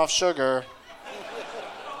 sorry, I'm off sugar.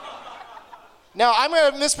 Now, I'm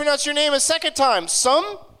going to mispronounce your name a second time.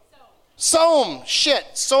 Soam. Shit.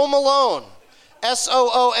 Soam Malone.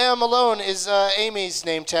 S-O-O-M Malone is Amy's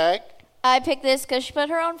name tag. I picked this because she put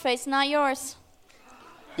her own face, not yours.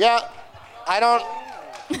 Yeah,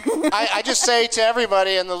 I just say to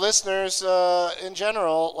everybody and the listeners in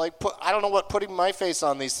general, I don't know what putting my face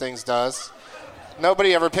on these things does.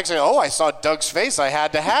 Nobody ever picks it. Oh, I saw Doug's face. I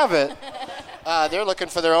had to have it. They're looking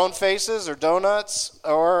for their own faces or donuts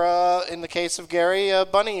or, in the case of Gary,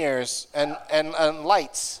 bunny ears and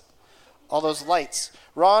lights. All those lights.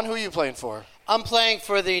 Ron, who are you playing for? I'm playing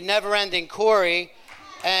for the never-ending Corey.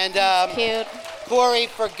 And Cute. Corey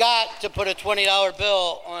forgot to put a $20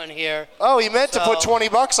 bill on here. Oh, he meant to put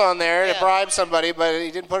 $20 on there to Yeah. bribe somebody, but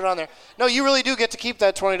he didn't put it on there. No, you really do get to keep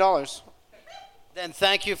that $20. Then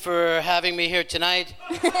thank you for having me here tonight.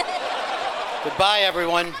 Goodbye,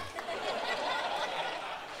 everyone.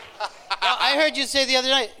 Now, I heard you say the other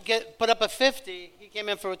night, put up a 50. He came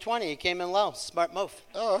in for a 20. He came in low. Smart move.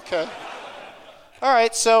 Oh, okay. All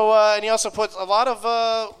right, so, and he also put a lot of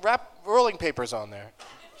rolling papers on there.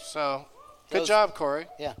 So, good job, Corey.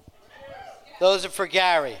 Yeah. Those are for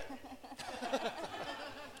Gary.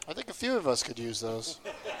 I think a few of us could use those.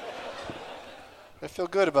 I feel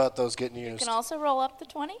good about those getting You used. can also roll up the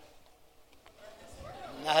 20.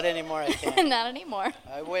 Not anymore, I can't. Not anymore.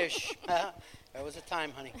 I wish. There was a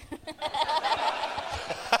time, honey.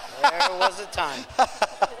 There was a time.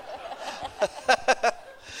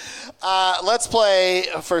 Let's play,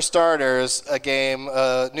 for starters, a game,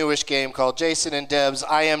 a newish game called Jason and Deb's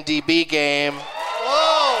IMDb game.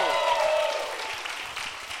 Whoa!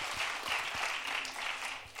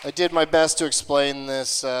 I did my best to explain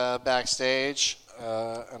this backstage,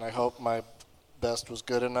 and I hope my best was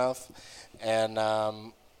good enough. And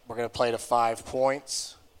we're going to play to 5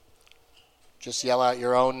 points. Just yell out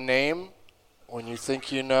your own name when you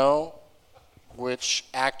think you know which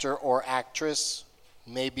actor or actress,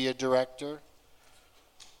 maybe a director,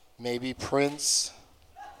 maybe Prince.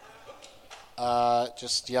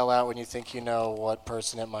 Just yell out when you think you know what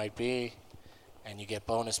person it might be. And you get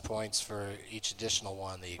bonus points for each additional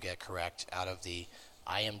one that you get correct out of the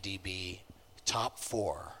IMDb top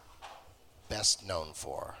 4 best known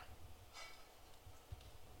for.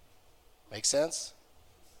 Make sense?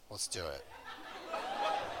 Let's do it.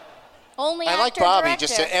 Only I like actor, Bobby, director.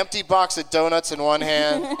 just an empty box of donuts in one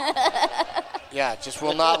hand. Yeah, just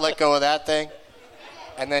will not let go of that thing.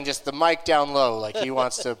 And then just the mic down low, like he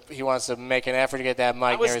wants to make an effort to get that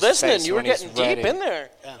mic near his face. I was listening. You were when he's getting deep ready. in there.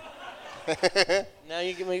 Yeah. Now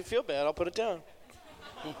you can make me feel bad. I'll put it down.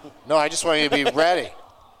 No, I just want you to be ready.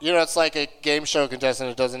 You know, it's like a game show contestant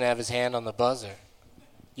who doesn't have his hand on the buzzer.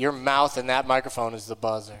 Your mouth and that microphone is the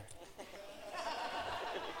buzzer.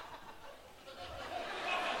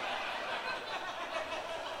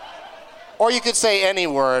 Or you could say any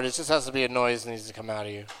word. It just has to be a noise that needs to come out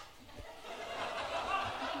of you.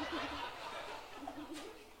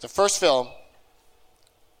 The first film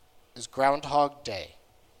is Groundhog Day.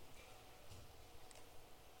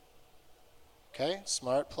 Okay,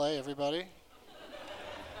 smart play, everybody.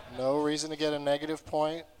 No reason to get a negative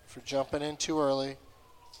point for jumping in too early.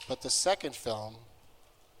 But the second film,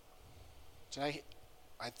 I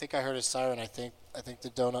think I heard a siren. I think the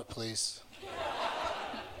donut police.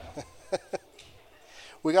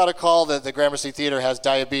 We got a call that the Gramercy Theater has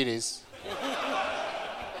diabetes.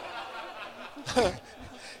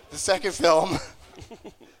 The second film,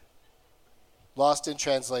 Lost in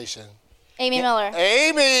Translation. Amy Miller.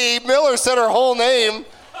 Amy Miller said her whole name.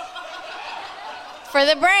 For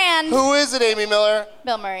the brand. Who is it, Amy Miller?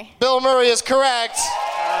 Bill Murray. Bill Murray is correct.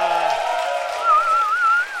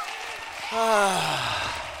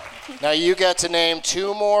 Now you get to name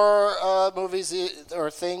 2 more movies or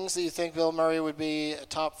things that you think Bill Murray would be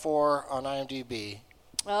top 4 on IMDb.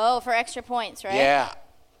 Oh, for extra points, right? Yeah.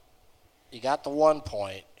 You got the 1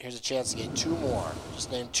 point. Here's a chance to get 2 more.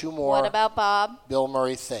 Just name 2 more. What about Bob? Bill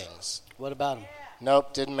Murray things. What about him?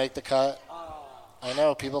 Nope, didn't make the cut. I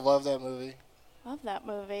know, people love that movie. Love that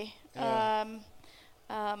movie. Yeah.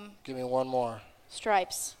 Give me 1 more.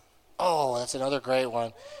 Stripes. Oh, that's another great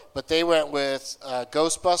one. But they went with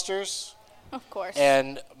Ghostbusters. Of course.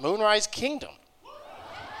 And Moonrise Kingdom.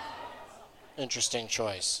 Interesting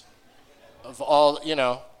choice. Of all, you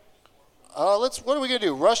know. What are we going to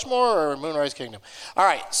do? Rushmore or Moonrise Kingdom? All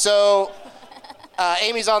right, so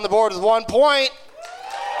Amy's on the board with 1 point.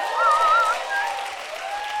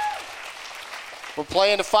 We're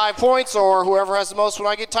playing to 5 points or whoever has the most when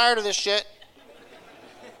I get tired of this shit.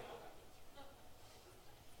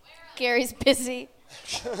 Gary's busy.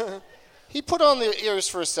 He put on the ears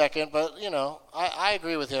for a second, but, you know, I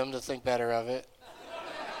agree with him to think better of it.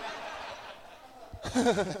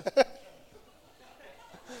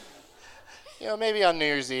 You know, maybe on New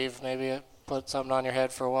Year's Eve, maybe put something on your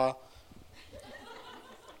head for a while.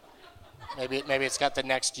 Maybe it's got the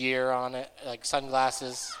next year on it, like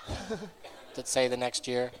sunglasses that say the next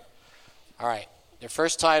year. All right, your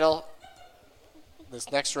first title,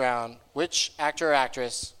 this next round, which actor or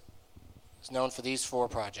actress is known for these 4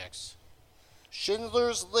 projects?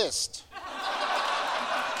 Schindler's List.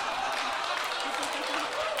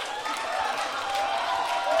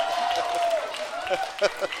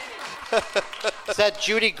 Is that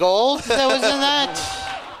Judy Gold that was in that?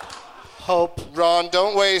 Hope. Ron,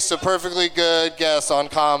 don't waste a perfectly good guess on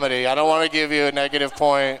comedy. I don't want to give you a negative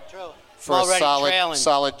point for a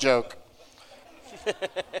solid joke.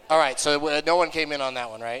 All right, so no one came in on that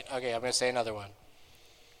one, right? Okay, I'm going to say another one.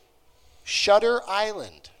 Shutter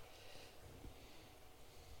Island.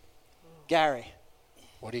 Gary.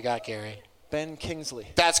 What do you got, Gary? Ben Kingsley.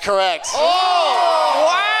 That's correct. Oh,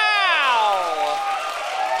 wow.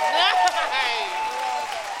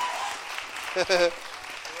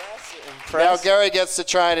 Now Gary gets to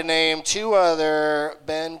try to name 2 other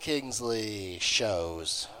Ben Kingsley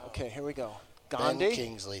shows. Okay, here we go. Gandhi? Ben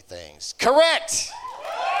Kingsley things. Correct!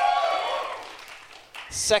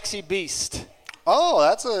 Sexy Beast. Oh,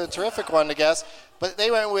 that's a terrific one to guess. But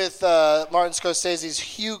they went with Martin Scorsese's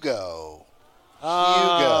Hugo.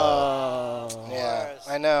 Oh. Hugo. Yeah,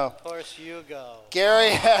 I know. Of course, Hugo. Gary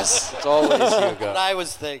has... It's always Hugo. What I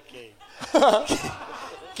was thinking.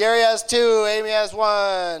 Gary has 2, Amy has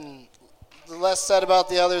 1. The less said about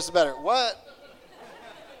the others, the better. What?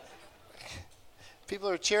 People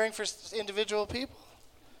are cheering for individual people?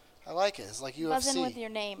 I like it. It's like UFC. Buzzing with your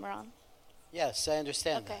name, Ron. Yes, I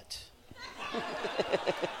understand that.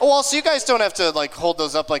 Oh, well, so you guys don't have to like hold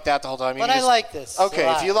those up like that the whole time. But I like this. Okay,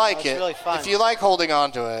 if you like It's it, really fun. if you like holding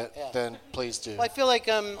on to it, then please do. Well, I feel like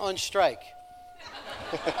I'm on strike.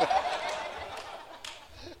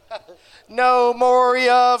 No more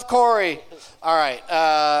of Corey. All right.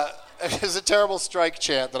 It's a terrible strike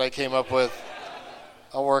chant that I came up with.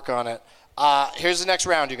 I'll work on it. Here's the next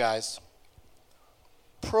round, you guys.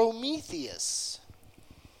 Prometheus.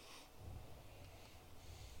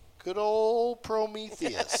 Good old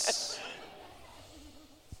Prometheus.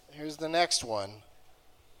 Here's the next one.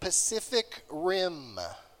 Pacific Rim,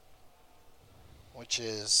 which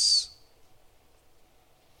is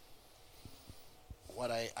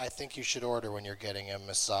what I think you should order when you're getting a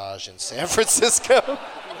massage in San Francisco.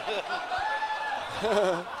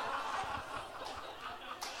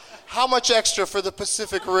 How much extra for the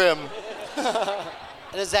Pacific Rim?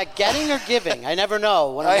 And is that getting or giving? I never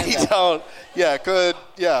know. When I'm in there. don't. Yeah, it could.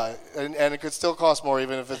 Yeah, and it could still cost more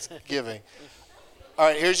even if it's giving. All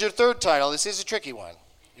right, here's your third title. This is a tricky one.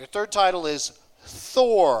 Your third title is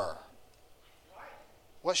Thor.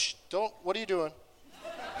 What? What are you doing?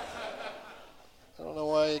 I don't know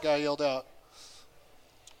why the guy yelled out.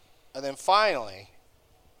 And then finally,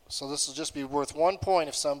 so this will just be worth 1 point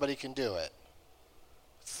if somebody can do it.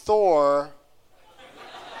 Thor,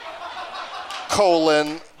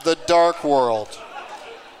 the Dark World.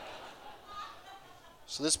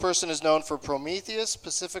 So this person is known for Prometheus,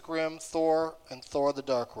 Pacific Rim, Thor, and Thor the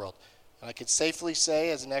Dark World. And I could safely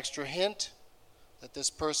say, as an extra hint, that this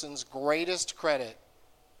person's greatest credit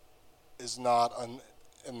is not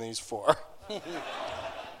in these four.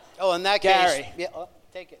 Oh, in that Gary. case. Yeah,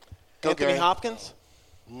 take it. Go, Anthony Gary. Hopkins?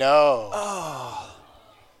 No. Oh.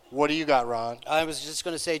 What do you got, Ron? I was just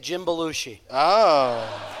going to say Jim Belushi. Oh.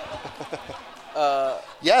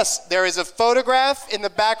 Yes, there is a photograph in the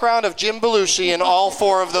background of Jim Belushi in all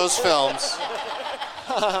four of those films.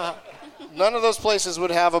 None of those places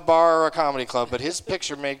would have a bar or a comedy club, but his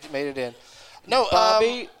picture made it in. No,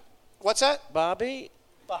 Bobby. What's that? Bobby?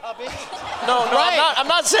 Bobby? No, right. I'm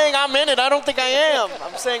not saying I'm in it. I don't think I am.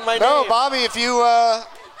 I'm saying my name. No, Bobby, if you,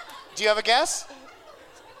 do you have a guess?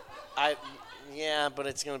 Yeah, but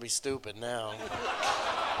it's going to be stupid now.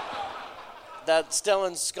 That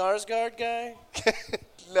Stellan Skarsgård guy?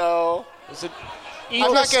 No. Is it I'm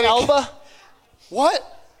not Idris getting- Elba?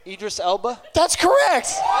 What? Idris Elba? That's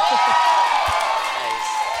correct.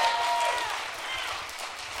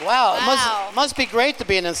 Wow, it must be great to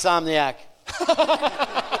be an insomniac.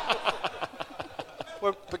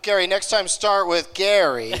 But Gary, next time start with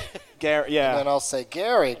Gary. Gary, yeah. And then I'll say,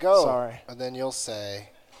 Gary, go. Sorry. And then you'll say,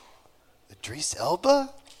 Idris Elba?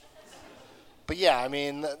 But yeah, I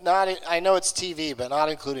mean, I know it's TV, but not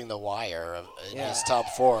including The Wire in his top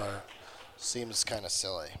four seems kind of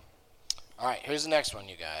silly. All right, here's the next one,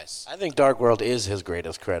 you guys. I think Dark World is his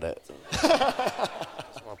greatest credit. Just want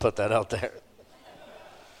to put that out there.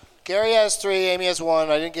 Gary has 3, Amy has 1.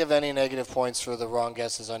 I didn't give any negative points for the wrong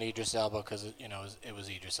guesses on Idris Elba because, it was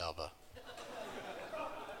Idris Elba.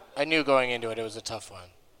 I knew going into it was a tough one.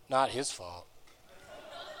 Not his fault.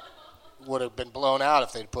 Would have been blown out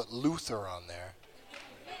if they'd put Luther on there.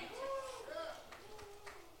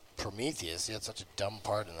 Prometheus, he had such a dumb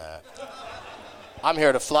part in that. I'm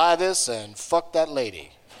here to fly this and fuck that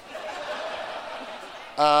lady.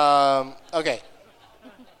 Okay.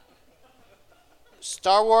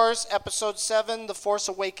 Star Wars Episode 7, The Force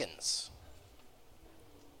Awakens.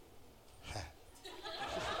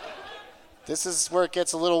 This is where it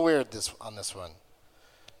gets a little weird on this one.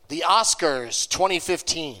 The Oscars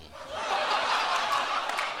 2015.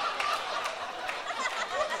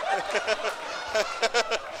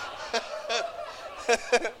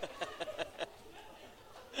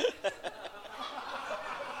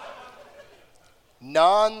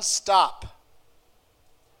 Non-stop.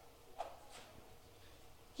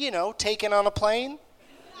 Taken on a plane.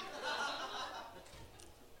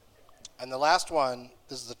 And the last one,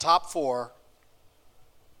 this is the top 4,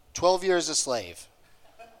 12 Years a Slave.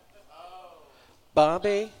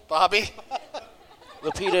 Bobby?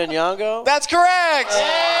 Lupita Nyong'o? That's correct!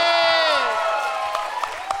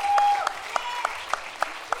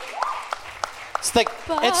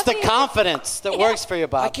 It's the confidence that works for you,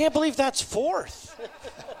 Bob. I can't believe that's 4th.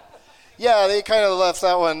 Yeah, they kind of left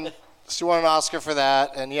that one. She won an Oscar for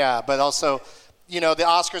that, and but also, the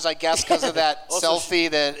Oscars, I guess, because of that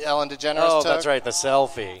selfie that Ellen DeGeneres took. That's right, the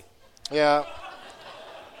selfie. Yeah.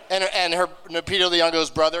 And her Lupita Nyong'o's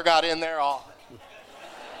brother got in there all.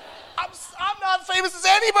 I'm not famous as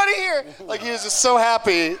anybody here. Like, he was just so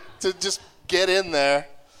happy to just get in there.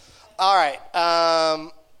 All right.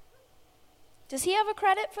 Does he have a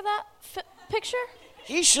credit for that picture?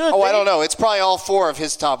 He should. I don't know. It's probably all 4 of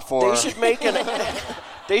his top 4. They should make an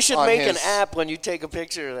an app when you take a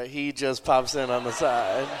picture that he just pops in on the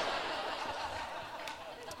side.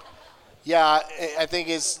 Yeah, I think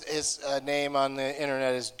his name on the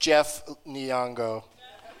internet is Jeff Nyong'o.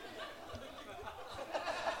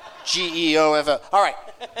 Geoff. All right.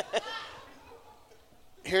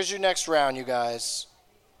 here's your next round, you guys.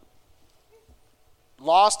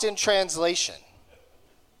 Lost in Translation.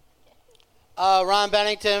 Ron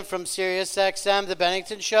Bennington from Sirius XM, The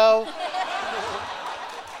Bennington Show.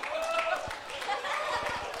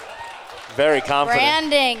 Very confident.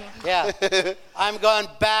 Branding. Yeah. I'm going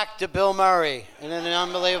back to Bill Murray in an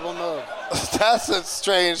unbelievable move. That's a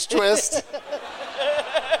strange twist.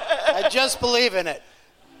 I just believe in it.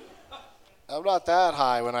 I'm not that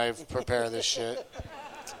high when I prepare this shit.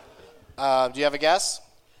 Do you have a guess?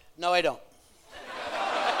 No, I don't.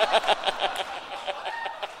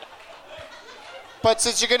 But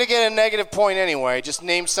since you're going to get a negative point anyway, just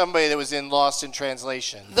name somebody that was in Lost in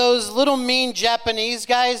Translation. Those little mean Japanese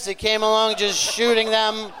guys that came along just shooting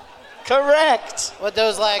them. Correct. With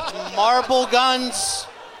those, like, marble guns.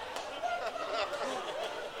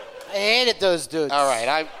 I hated those dudes. All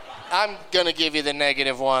right, I'm going to give you the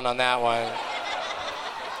 -1 on that one.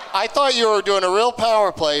 I thought you were doing a real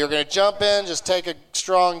power play. You were going to jump in, just take a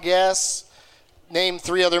strong guess, name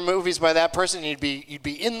 3 other movies by that person, and you'd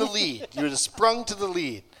be in the lead. You would have sprung to the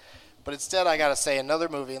lead. But instead, I got to say another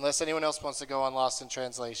movie, unless anyone else wants to go on Lost in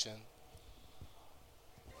Translation.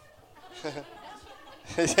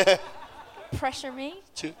 Pressure me?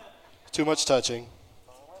 Too much touching.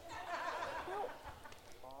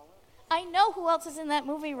 I know who else is in that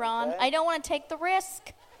movie, Ron. I don't want to take the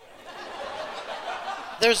risk.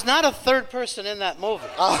 There's not a third person in that movie.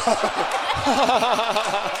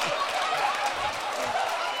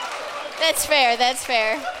 That's fair, that's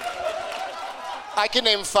fair. I can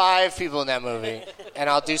name 5 people in that movie, and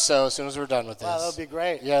I'll do so as soon as we're done with this. Wow, that would be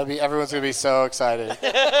great. Yeah, everyone's going to be so excited.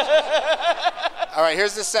 All right,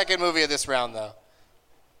 here's the second movie of this round, though.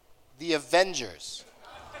 The Avengers.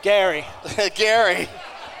 Gary. Gary.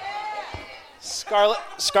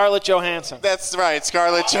 Scarlett Johansson. That's right,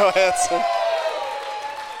 Scarlett Johansson.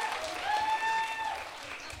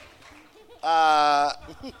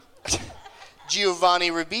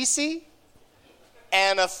 Giovanni Ribisi,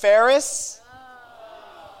 Anna Faris,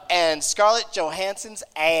 and Scarlett Johansson's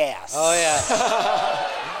ass. Oh, yeah.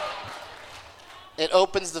 It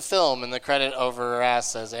opens the film, and the credit over her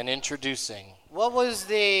ass says, and introducing What was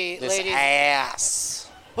the this lady? ass.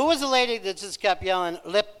 Who was the lady that just kept yelling,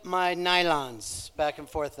 "Lip my nylons," back and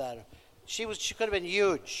forth at her? She could have been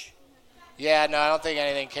huge. Yeah, no, I don't think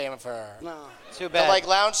anything came of her. No, too The, bad. like,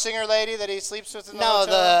 lounge singer lady that he sleeps with in the no,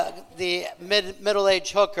 hotel? the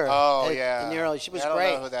middle-aged hooker. Oh, yeah. In the early, she was I don't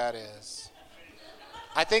great. know who that is.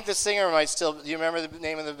 I think the singer might still... Do you remember the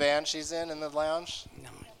name of the band she's in the lounge? No.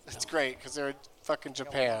 It's great, because they're in fucking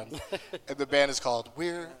Japan. And the band is called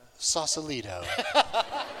We're Sausalito.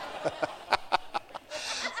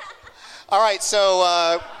 All right,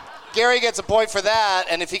 so Gary gets a point for that,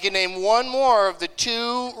 and if he can name one more of the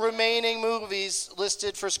 2 remaining movies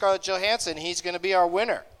listed for Scarlett Johansson, he's going to be our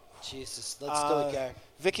winner. Jesus, let's do it, Gary.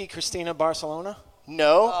 Vicky Cristina Barcelona.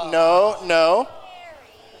 No.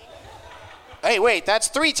 Hey, wait, that's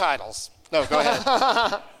 3 titles. No, go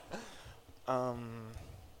ahead.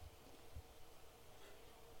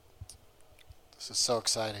 This is so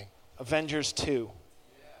exciting. Avengers 2.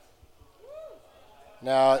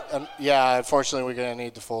 Now, yeah, unfortunately, we're going to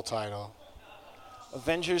need the full title.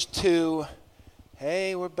 Avengers 2.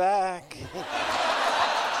 Hey, we're back.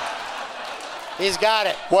 He's got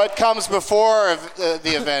it. What comes before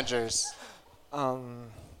the Avengers?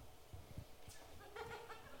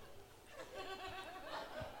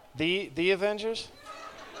 The Avengers?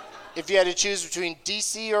 If you had to choose between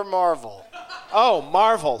DC or Marvel. Oh,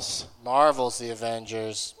 Marvel's. Marvel's the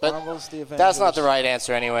Avengers. But Marvel's the Avengers. That's not the right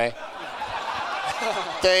answer anyway.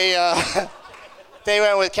 They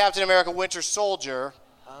went with Captain America Winter Soldier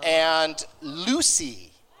and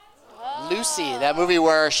Lucy. Lucy, that movie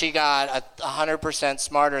where she got 100%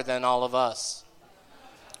 smarter than all of us.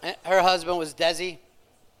 Her husband was Desi.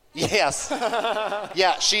 Yes.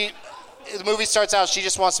 Yeah, the movie starts out, she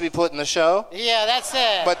just wants to be put in the show. Yeah, that's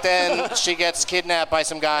it. But then she gets kidnapped by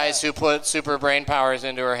some guys who put super brain powers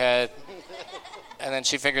into her head. And then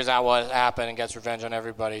she figures out what happened and gets revenge on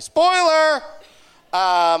everybody. Spoiler!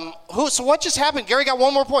 So what just happened? Gary got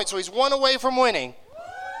 1 more point, so he's 1 away from winning.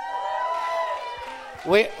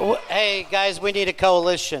 Hey, guys, we need a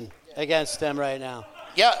coalition against them right now.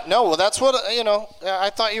 Yeah, no, well, that's what, I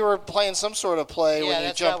thought you were playing some sort of play when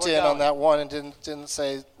you jumped in on that one and didn't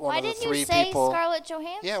say one of the 3 people. Why didn't you say Scarlett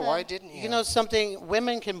Johansson? Yeah, why didn't you? You know something?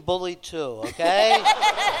 Women can bully too, okay?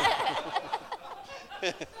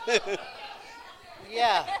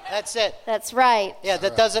 Yeah, that's it. That's right. Yeah,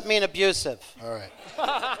 that doesn't mean abusive. All right.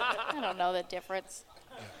 I don't know the difference.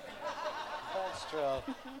 That's true.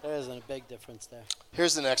 There isn't a big difference there.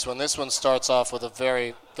 Here's the next one. This one starts off with a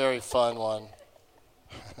very, very fun one.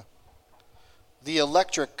 The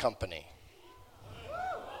Electric Company.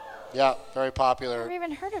 Yeah, very popular. Never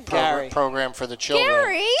even heard of Gary. Program for the children.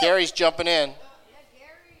 Gary? Gary's jumping in.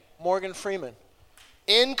 Morgan Freeman.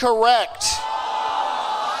 Incorrect.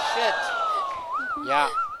 Shit. Yeah.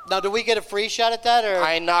 Now, do we get a free shot at that, or?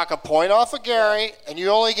 I knock a point off of Gary, and you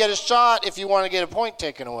only get a shot if you want to get a point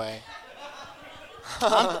taken away.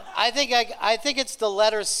 I think it's the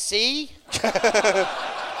letter C.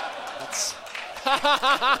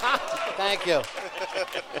 Thank you.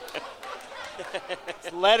 It's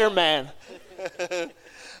Letterman.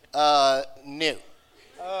 New.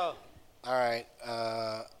 Oh. All right.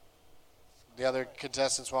 The other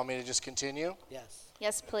contestants want me to just continue? Yes.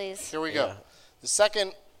 Yes, please. Here we go. The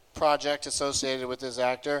second project associated with this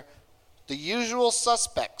actor, The Usual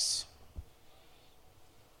Suspects.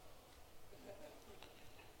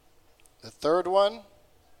 The third one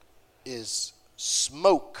is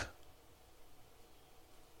Smoke.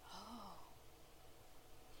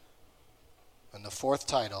 And the fourth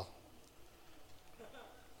title,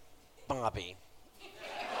 Bobby.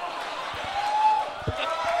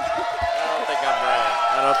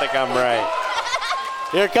 I don't think I'm right.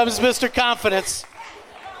 Here comes Mr. Confidence.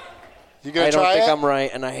 You gonna I don't try think it? I'm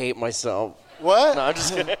right, and I hate myself. What? No, I'm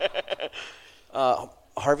just kidding.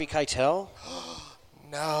 Harvey Keitel?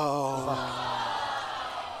 No.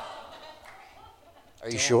 Are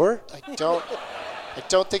you sure? I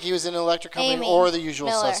don't think he was in Electric Company Amy or The Usual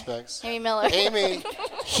Miller. Suspects. Amy Miller. Amy.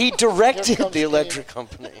 He Here directed comes the Amy. Electric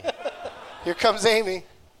Company. Here comes Amy.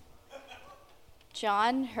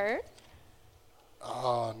 John Hurt.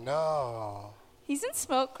 Oh, no. He's in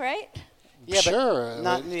Smoke, right? Yeah, but sure.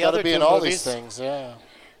 not in the Gotta other be two in all movies. these things, yeah.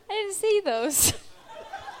 I didn't see those.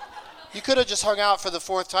 You could have just hung out for the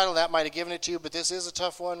fourth title. That might have given it to you, but this is a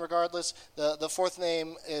tough one regardless. The fourth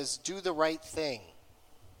name is Do the Right Thing.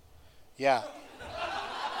 Yeah.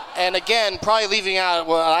 And again, probably leaving out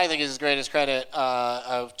what I think is his greatest credit,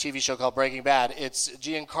 a TV show called Breaking Bad. It's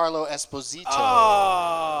Giancarlo Esposito.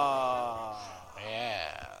 Oh.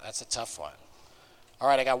 Yeah, that's a tough one. All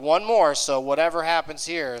right, I got one more, so whatever happens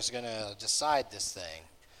here is going to decide this thing.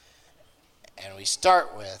 And we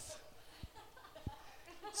start with,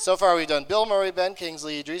 so far we've done Bill Murray, Ben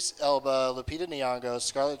Kingsley, Idris Elba, Lupita Nyong'o,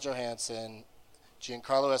 Scarlett Johansson,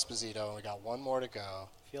 Giancarlo Esposito, and we got one more to go.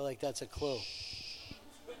 I feel like that's a clue.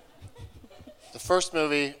 The first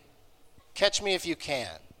movie, Catch Me If You Can.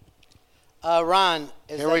 Ron.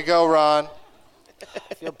 Here we go, Ron.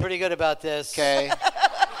 I feel pretty good about this. Okay.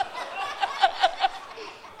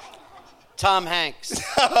 Tom Hanks.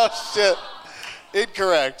 Oh, shit.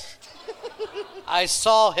 Incorrect. I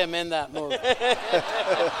saw him in that movie.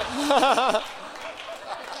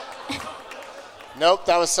 Nope,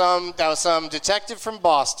 that was some detective from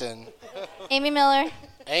Boston. Amy Miller.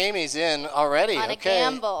 Amy's in already. On a Okay.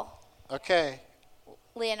 gamble. Okay.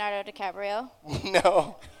 Leonardo DiCaprio.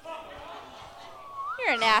 No.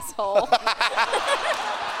 You're an asshole.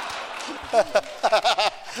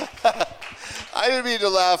 I didn't mean to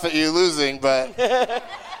laugh at you losing, but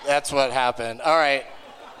that's what happened. All right.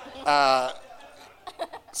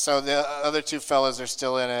 So the other two fellas are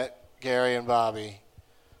still in it, Gary and Bobby.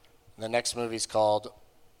 The next movie's called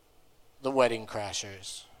The Wedding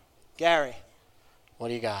Crashers. Gary. What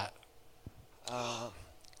do you got?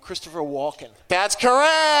 Christopher Walken. That's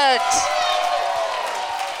correct!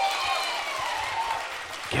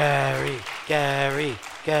 Gary.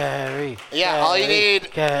 Yeah, all you need,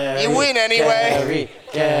 you win anyway.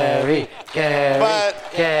 Gary. But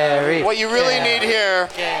what you really need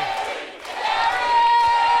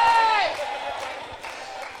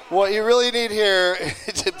here,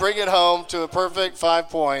 to bring it home to a perfect 5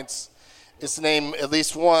 points is to name at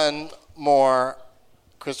least one more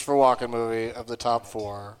Christopher Walken movie of the top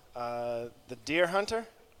 4. The Deer Hunter.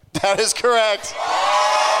 That is correct.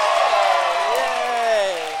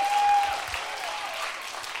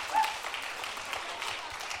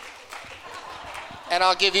 And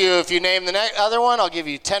I'll give you, if you name the other one, I'll give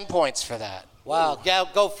you 10 points for that. Wow,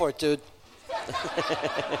 go for it, dude.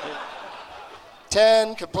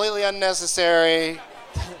 10, completely unnecessary,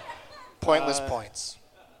 pointless points.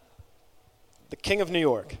 The King of New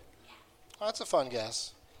York. Oh, that's a fun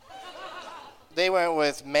guess. They went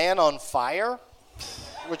with Man on Fire,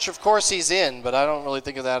 which of course he's in, but I don't really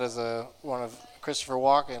think of that as one of Christopher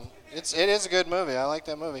Walken. It is a good movie. I like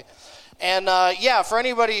that movie. And for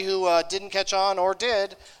anybody who didn't catch on or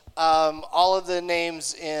did, all of the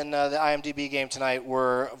names in the IMDb game tonight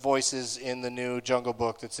were voices in the new Jungle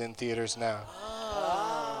Book that's in theaters now.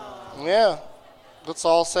 Oh. Yeah. Let's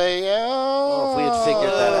all say, yeah. Oh, if we had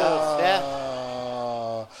figured that out. Yeah.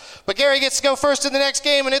 But Gary gets to go first in the next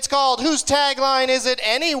game, and it's called Whose Tagline Is It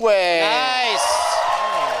Anyway? Nice.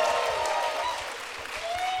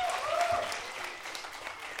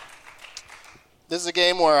 This is a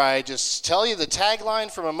game where I just tell you the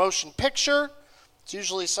tagline from a motion picture. It's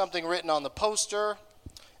usually something written on the poster,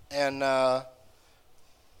 and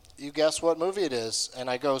you guess what movie it is. And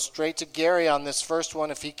I go straight to Gary on this first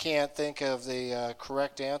one. If he can't think of the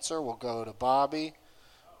correct answer, we'll go to Bobby,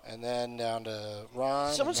 and then down to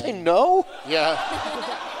Ron. Someone say no? Yeah.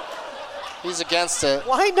 He's against it.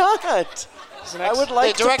 Why not? I would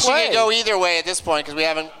like the direction to play. can go either way at this point because we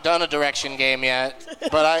haven't done a direction game yet.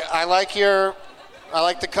 But I like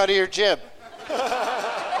the cut of your jib.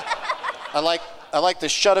 I like the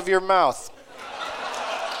shut of your mouth.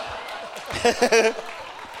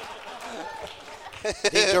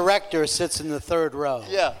 The director sits in the third row.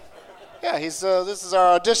 Yeah. Yeah, this is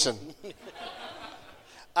our audition.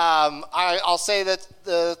 I'll say that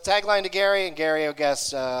the tagline to Gary, and Gary will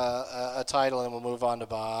guess a title, and we'll move on to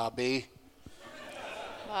Bobby.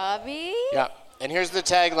 Bobby? Yeah, and here's the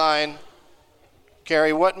tagline.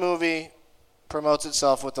 Gary, what movie promotes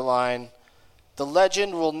itself with the line, "The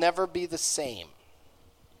legend will never be the same"?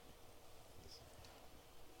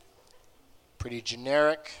 Pretty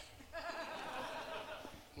generic.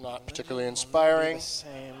 Not particularly inspiring. The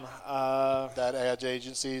same. That ad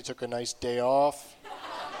agency took a nice day off.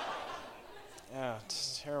 Yeah,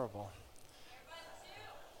 it's terrible.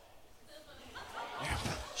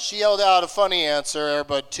 She yelled out a funny answer,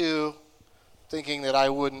 Airbud 2, thinking that I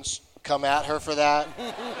wouldn't come at her for that.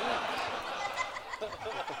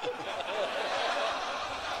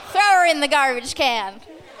 Throw her in the garbage can.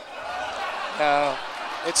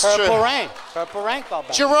 It's Purple true. Rain. Purple Rain called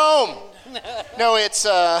back. Jerome! No, it's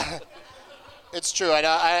true.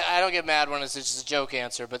 I don't get mad when it's just a joke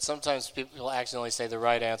answer, but sometimes people accidentally say the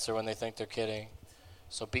right answer when they think they're kidding.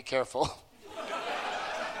 So be careful.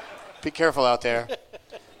 Be careful out there. The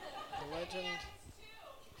legend.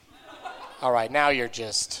 All right, now you're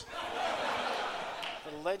just...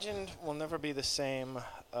 The legend will never be the same.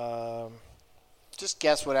 Just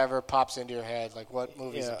guess whatever pops into your head, like what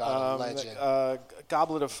movie's about a legend.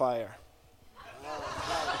 Goblet of Fire.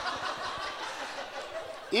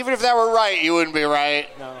 Even if that were right, you wouldn't be right.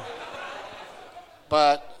 No.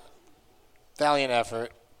 But valiant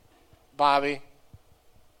effort. Bobby,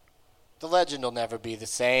 the legend will never be the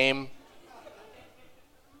same.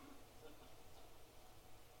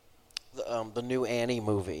 The new Annie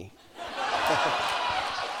movie.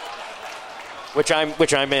 which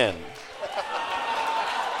I'm in.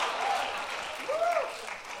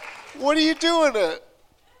 What are you doing it?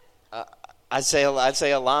 I'd say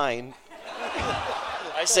a line.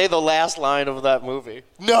 I say the last line of that movie.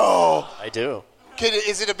 No. I do.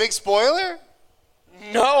 Is it a big spoiler?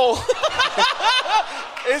 No.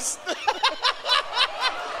 It's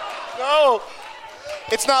no.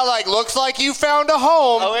 It's not like looks like you found a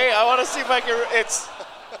home. Oh wait, I want to see if I can.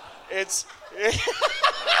 It's.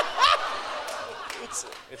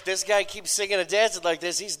 If this guy keeps singing and dancing like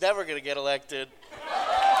this, he's never gonna get elected.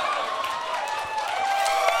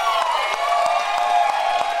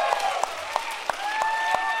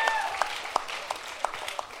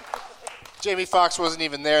 Jamie Foxx wasn't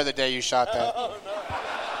even there the day you shot that. Oh, no.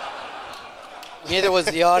 Neither was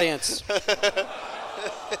the audience.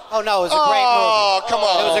 Oh, no, it was a great movie. Oh, come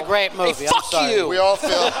on. It was a great movie. Hey, I'm fuck sorry. you. We all feel...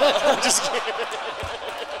 I'm just kidding.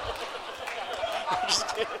 I'm just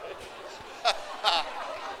kidding.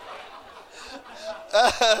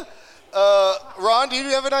 Ron, do you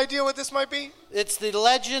have an idea what this might be? It's The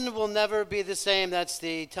Legend Will Never Be the Same. That's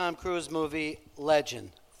the Tom Cruise movie, Legend.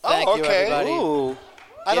 Thank you, everybody. Ooh.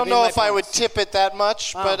 I don't Give me know my if I would points. tip it that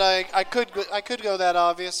much, Oh. but I could go that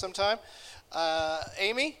obvious sometime.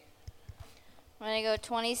 Amy? I'm going to go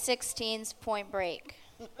 2016's Point Break.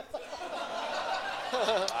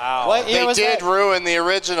 Wow. What year They was did that? ruin the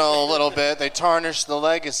original a little bit. They tarnished the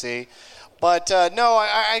legacy. But no,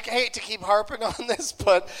 I hate to keep harping on this,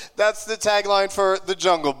 but that's the tagline for The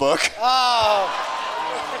Jungle Book. Oh.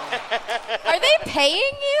 Are they paying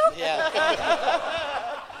you? Yeah.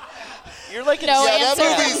 You're like No Yeah, answer.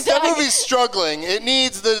 that movie's struggling. It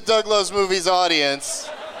needs the Doug Loves Movies audience.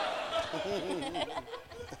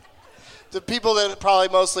 The people that probably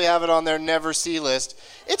mostly have it on their never see list.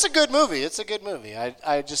 It's a good movie. It's a good movie. I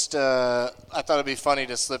thought it'd be funny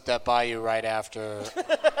to slip that by you right after.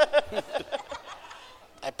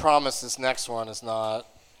 I promise this next one is not.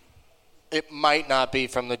 It might not be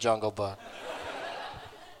from The Jungle Book.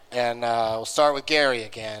 And we'll start with Gary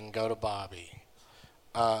again. Go to Bobby.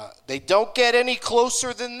 They don't get any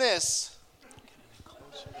closer than this.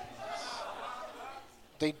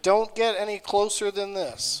 They don't get any closer than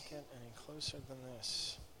this. closer than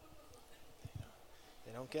this.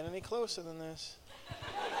 They don't get any closer than this.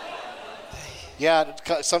 Yeah,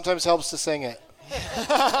 it sometimes helps to sing it.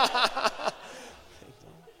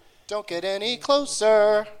 Don't get any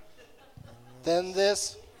closer than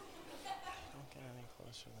this. Don't get any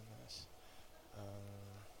closer than this.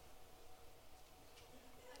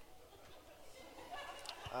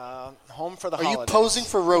 Home for the Are Holidays. you posing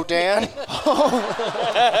for Rodin? He's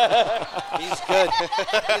good.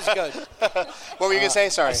 He's good. What were you going to say?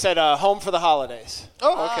 Sorry. I said Home for the Holidays.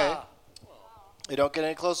 Oh, okay. You don't get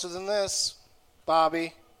any closer than this,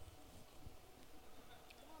 Bobby.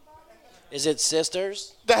 Is it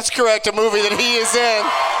Sisters? That's correct, a movie that he is in.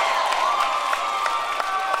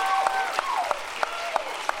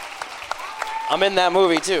 I'm in that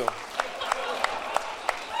movie too.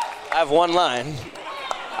 I have one line.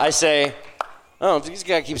 I say, oh, this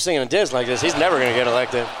guy keeps singing a diss like this. He's never going to get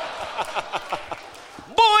elected.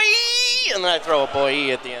 Boy! And then I throw a boy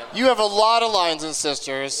at the end. You have a lot of lines in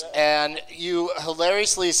Sisters, and you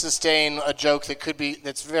hilariously sustain a joke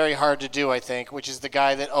that's very hard to do, I think, which is the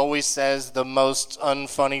guy that always says the most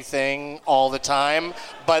unfunny thing all the time.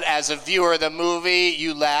 But as a viewer of the movie,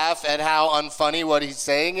 you laugh at how unfunny what he's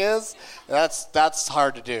saying is. That's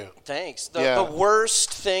hard to do. Thanks. The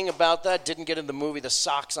worst thing about that didn't get in the movie. The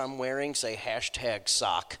socks I'm wearing say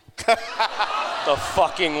 #sock. The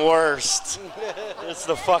fucking worst. It's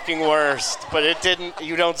the fucking worst. But it didn't,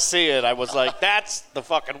 you don't see it. I was like, that's the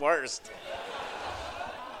fucking worst.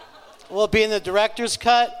 Will it be in the director's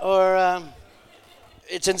cut or?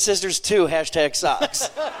 It's in Sisters 2, #socks.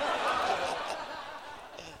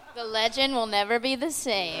 The legend will never be the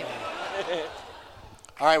same.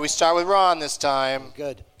 All right, we start with Ron this time.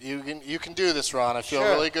 Good. You can do this, Ron. I feel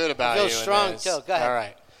Sure. really good about you. I feel strong, too. Go ahead. All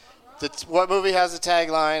right. What movie has a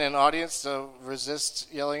tagline, and audience, so resist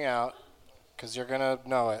yelling out, because you're going to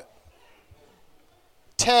know it.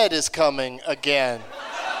 Ted is coming again.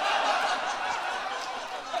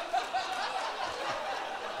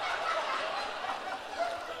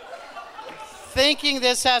 Thinking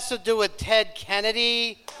this has to do with Ted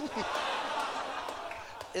Kennedy.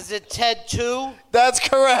 Is it Ted 2? That's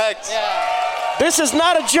correct. Yeah. This is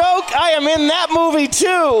not a joke. I am in that movie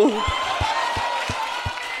too.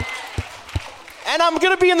 And I'm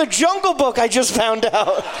going to be in the Jungle Book, I just found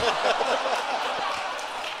out.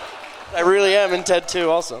 I really am in Ted 2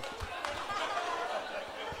 also.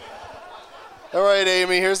 All right,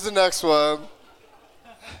 Amy, here's the next one.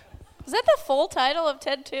 Is that the full title of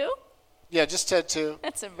Ted 2? Yeah, just Ted 2.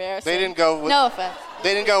 That's embarrassing. They didn't go with No offense.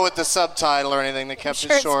 They didn't go with the subtitle or anything. They kept I'm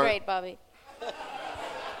sure it short. it's great, Bobby.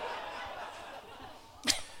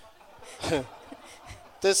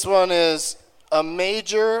 This one is a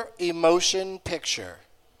major emotion picture.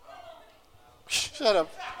 Shut up.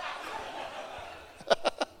 I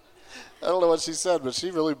don't know what she said, but she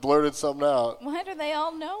really blurted something out. Why do they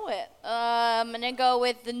all know it? I'm going to go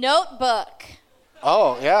with The Notebook.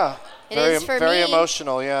 Oh, yeah. It is for very me.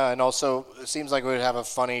 emotional, yeah. And also, it seems like we would have a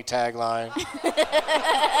funny tagline.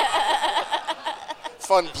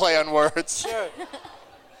 Fun play on words. Sure.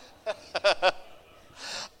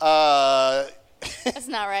 That's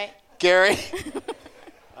not right. Gary?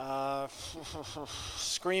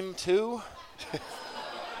 Scream 2.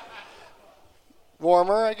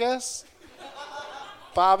 Warmer, I guess?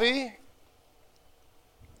 Bobby?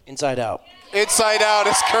 Inside Out. Inside Out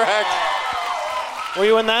is correct. Were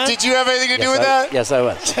you in that? Did you have anything to do with that? Yes, I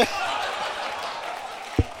was.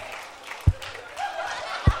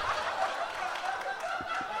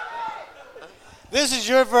 This is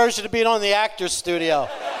your version of being on the Actors Studio.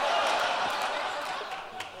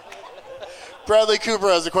 Bradley Cooper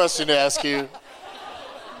has a question to ask you.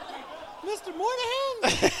 Mr.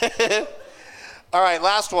 Moynihan. All right,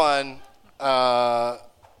 last one.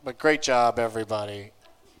 But great job, everybody.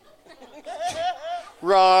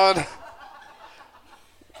 Ron,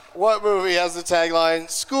 what movie has the tagline,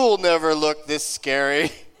 "School never looked this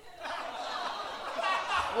scary"?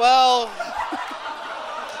 Well,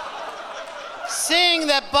 seeing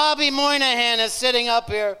that Bobby Moynihan is sitting up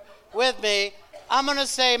here with me, I'm going to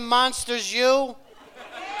say Monsters U.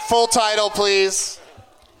 Full title, please.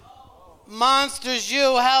 Monsters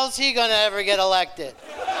U, how's he going to ever get elected?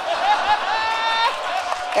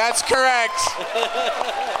 That's correct.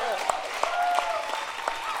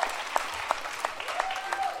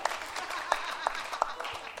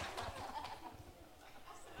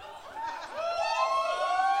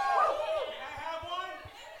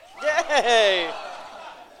 Yay!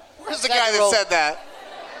 Where's the guy that said that?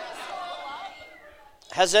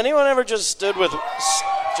 Has anyone ever just stood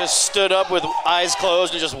up with eyes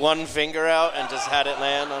closed and just one finger out and just had it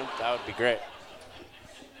land on? That would be great.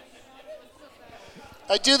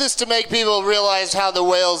 I do this to make people realize how the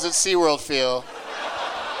whales at SeaWorld feel.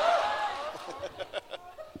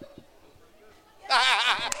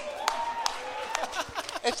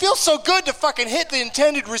 It feels so good to fucking hit the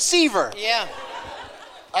intended receiver. Yeah.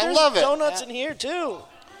 I love it. Donuts in here, too.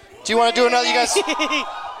 Do you want to do another? You guys,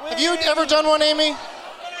 have you ever done one, Amy?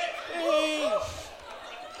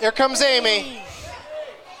 Here comes Amy.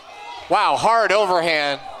 Wow, hard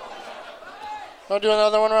overhand. Want to do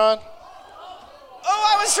another one, Ron?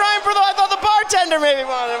 Oh, I was trying for I thought the bartender maybe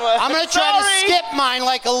wanted one. I'm going to try to skip mine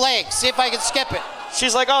like a lake. See if I can skip it.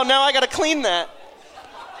 She's like, oh, now I got to clean that.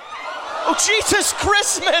 Oh, Jesus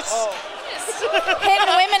Christmas. Oh.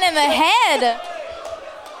 Hitting women in the head.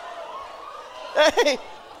 Hey.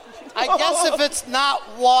 I guess if it's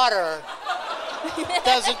not water, it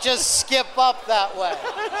doesn't just skip up that way.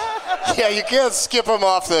 Yeah, you can't skip them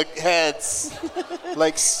off the heads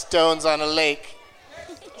like stones on a lake.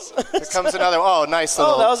 Here comes another. Oh, nice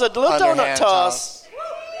little. Oh, that was a little donut toss.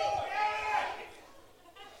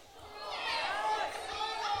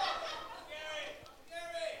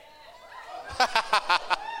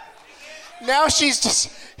 Now she's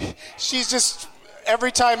just.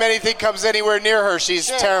 Every time anything comes anywhere near her, she's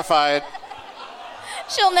terrified.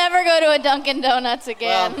 She'll never go to a Dunkin' Donuts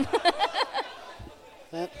again.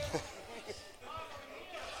 Well.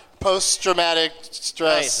 Post-traumatic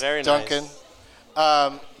stress, nice, very Dunkin'.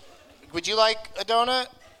 Nice. Would you like a donut?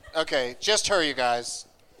 Okay, just her, you guys.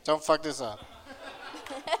 Don't fuck this up.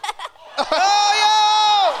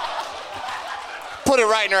 Oh, yo! Put it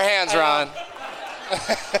right in her hands, Ron.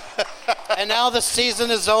 And now the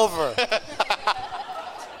season is over.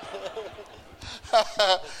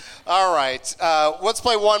 All right. Let's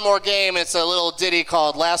play one more game. It's a little ditty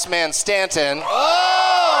called Last Man Stanton.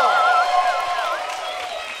 Oh!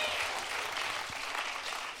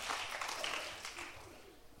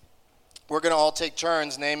 We're going to all take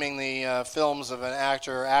turns naming the films of an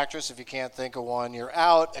actor or actress. If you can't think of one, you're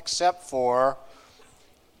out, except for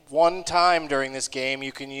one time during this game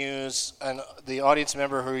you can use the audience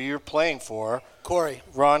member who you're playing for. Corey.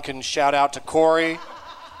 Ron can shout out to Corey.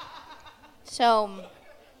 Soam.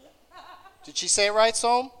 Did she say it right,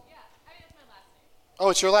 Soam? Yeah, it's my last name. Oh,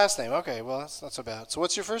 it's your last name. Okay, well, that's not so bad. So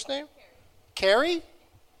what's your first name? Carrie?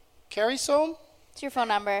 Carrie Soam? What's your phone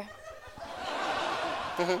number?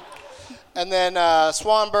 And then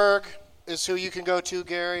Swanberg is who you can go to,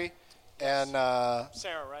 Gary. And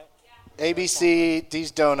Sarah, right? ABC,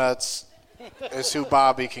 These Donuts is who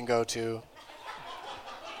Bobby can go to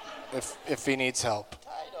if he needs help.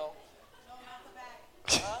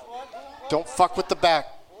 Don't fuck with the back.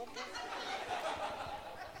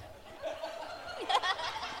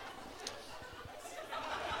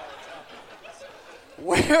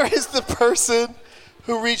 Where is the person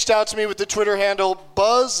who reached out to me with the Twitter handle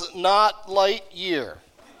Buzz Not Lightyear?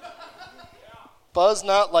 Buzz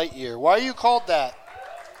Not Lightyear. Why are you called that?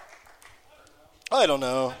 I don't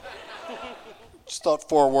know. Just thought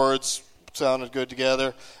 4 words sounded good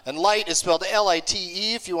together. And Light is spelled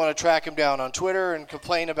L-I-T-E if you want to track him down on Twitter and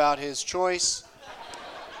complain about his choice.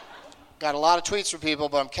 Got a lot of tweets from people,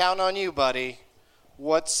 but I'm counting on you, buddy.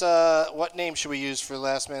 What name should we use for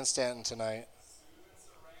Last Man Stanton tonight?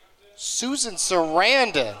 Susan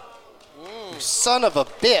Sarandon. You son of a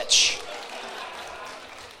bitch.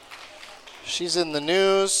 She's in the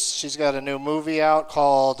news. She's got a new movie out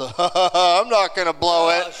called I'm not going to blow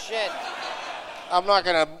it. Oh, shit. I'm not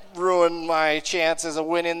going to ruin my chances of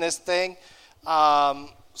winning this thing. It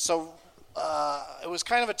was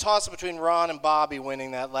kind of a toss-up between Ron and Bobby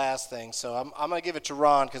winning that last thing. So I'm going to give it to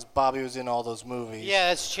Ron because Bobby was in all those movies. Yeah,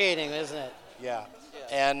 that's cheating, isn't it? Yeah.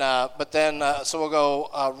 And but then so we'll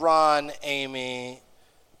go Ron, Amy,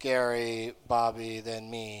 Gary, Bobby, then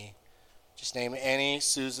me. Just name any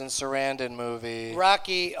Susan Sarandon movie.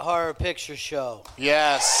 Rocky Horror Picture Show.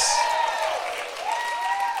 Yes.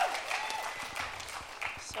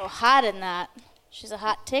 So hot in that. She's a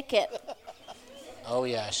hot ticket. Oh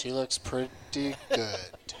yeah, she looks pretty good.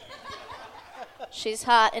 She's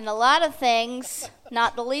hot in a lot of things,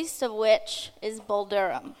 not the least of which is Bull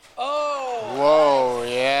Durham. Oh! Whoa,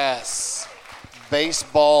 yes.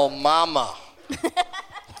 Baseball mama.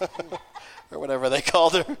 Or whatever they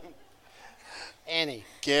called her. Annie.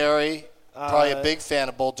 Gary, probably a big fan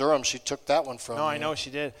of Bull Durham. She took that one from No, me. I know she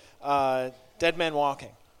did. Dead Man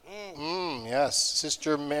Walking. Yes.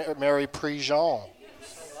 Sister Mary Prejean.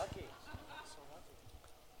 So lucky.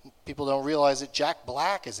 People don't realize that Jack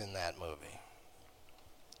Black is in that movie.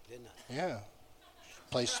 Didn't I? Yeah.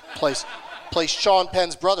 Plays Sean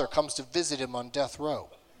Penn's brother, comes to visit him on death row.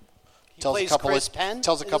 Tells a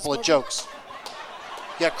couple of jokes.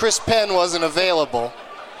 Yeah, Chris Penn wasn't available.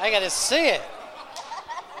 I got to see it.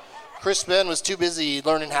 Chris Ben was too busy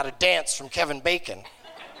learning how to dance from Kevin Bacon.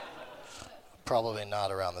 Probably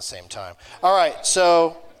not around the same time. All right,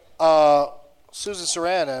 so Susan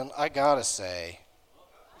Sarandon, I gotta say.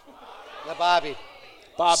 Bobby.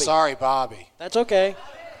 Sorry, Bobby. That's okay.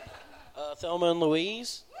 Thelma and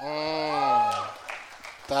Louise.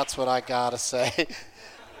 That's what I gotta say.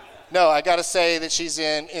 No, I gotta say that she's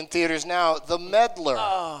in theaters now. The Meddler.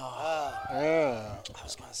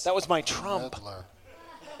 That was my trump. Meddler.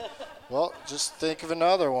 Well, just think of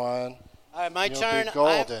another one. All right, my You'll turn. be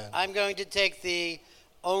golden. I'm going to take the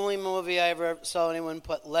only movie I ever saw anyone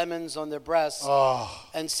put lemons on their breasts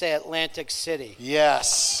and say Atlantic City.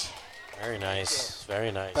 Yes. Very nice.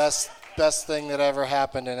 Very nice. Best thing that ever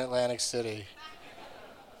happened in Atlantic City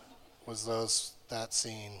was that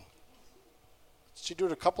scene. Did she do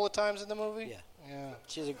it a couple of times in the movie? Yeah.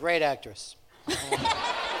 She's a great actress.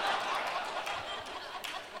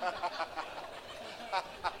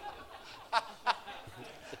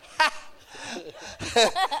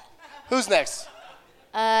 Who's next?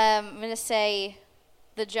 I'm going to say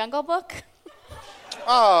The Jungle Book.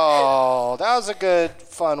 Oh, that was a good,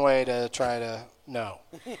 fun way to try to know.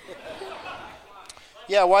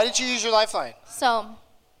 Yeah, why did you use your lifeline? So,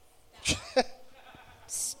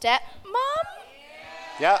 stepmom?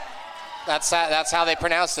 Yeah, that's how they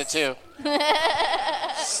pronounced it, too.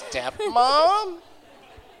 Stepmom?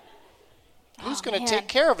 Who's going to take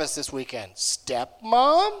care of us this weekend?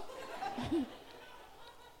 Stepmom?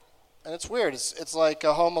 And it's weird. It's like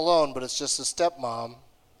a Home Alone, but it's just a stepmom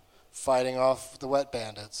fighting off the wet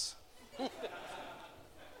bandits.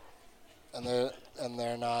 and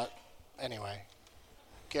they're not. Anyway,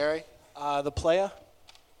 Gary. The Player.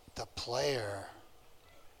 The Player.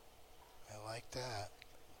 I like that.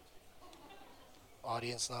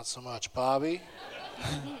 Audience, not so much. Bobby.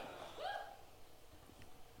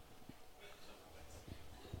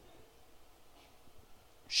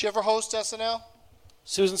 She ever host SNL?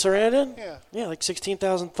 Susan Sarandon? Yeah. Yeah, like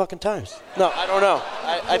 16,000 fucking times. No, I don't know.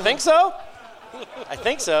 I think so. I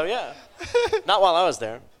think so, yeah. Not while I was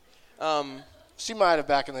there. She might have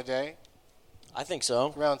back in the day. I think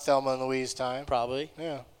so. Around Thelma and Louise time. Probably.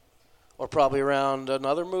 Yeah. Or probably around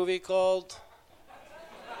another movie called...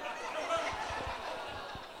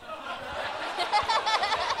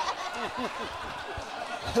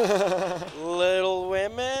 Little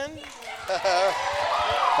Women.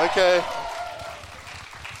 Okay.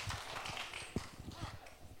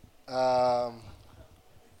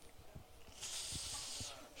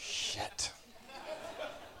 Shit.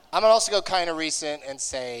 I'm gonna also go kind of recent and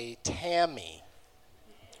say Tammy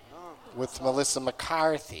with Melissa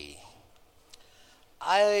McCarthy.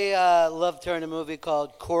 I loved her in a movie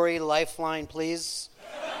called Corey Lifeline, Please.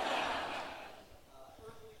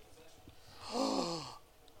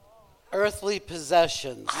 Earthly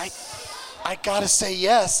Possessions. I gotta say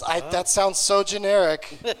yes. That sounds so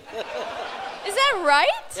generic. Is that right?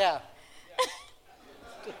 Yeah.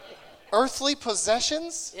 Earthly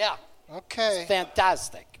Possessions? Yeah. Okay. It's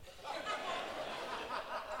fantastic.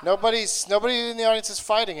 Nobody in the audience is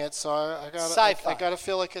fighting it, so I gotta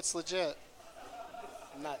feel like it's legit.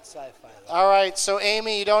 Not sci-fi, though. All right, so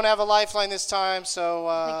Amy, you don't have a lifeline this time, so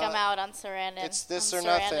I think I'm out on Sarandon. it's this I'm or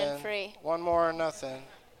Sarandon nothing. free. One more or nothing.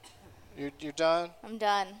 You're done? I'm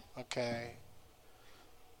done. Okay.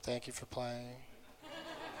 Thank you for playing.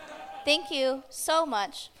 Thank you so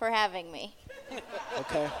much for having me.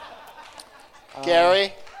 Okay.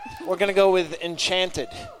 Gary? We're going to go with Enchanted.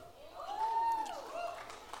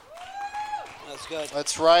 That's good.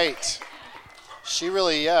 That's right. She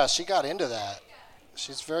got into that.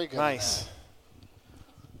 She's very good Nice. at that.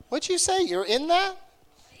 What'd you say? You're in that?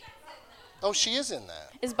 Oh, she is in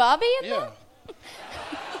that. Is Bobby in Yeah. that?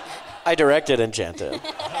 I directed Enchanted.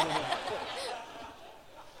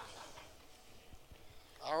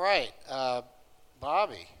 All right.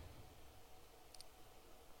 Bobby.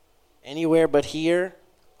 Anywhere But Here.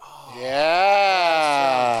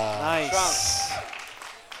 Yeah. Nice.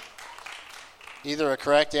 Either a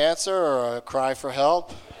correct answer or a cry for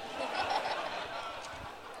help.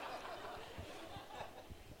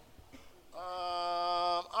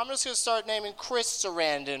 I'm just going to start naming Chris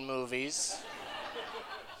Sarandon movies.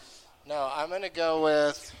 No, I'm going to go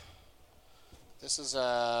with, this is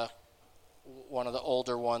one of the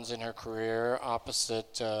older ones in her career,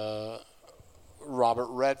 opposite Robert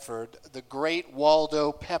Redford, The Great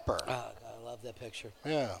Waldo Pepper. Oh, God, I love that picture.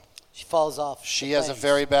 Yeah. She falls off. She has a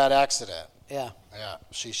very bad accident. Yeah. Yeah.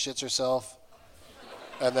 She shits herself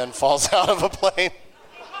and then falls out of a plane.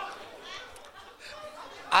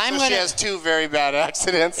 She has two very bad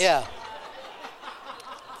accidents. Yeah.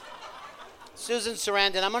 Susan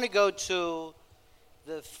Sarandon, I'm going to go to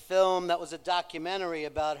the film that was a documentary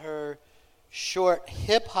about her short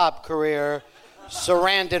hip-hop career,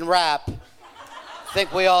 Sarandon Rap. I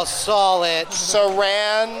think we all saw it.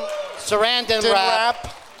 Sarandon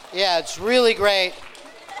Rap. Yeah, it's really great.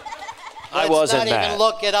 I wasn't Let's not even mad.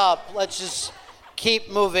 look it up. Let's just keep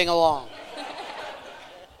moving along.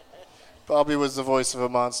 Bobby was the voice of a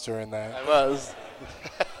monster in that. I was.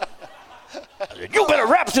 You better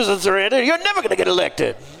rap, Susan Sarandon. You're never going to get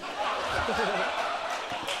elected.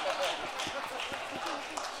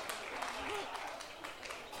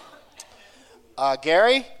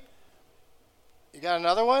 Gary? You got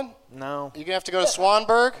another one? No. You're going to have to go to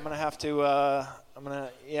Swanberg? I'm going to have to,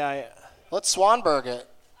 Let's Swanberg it.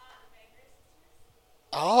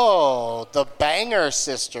 Oh, the Banger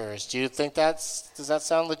Sisters. Do you think does that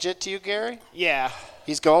sound legit to you, Gary? Yeah.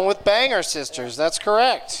 He's going with Banger Sisters. That's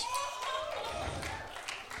correct.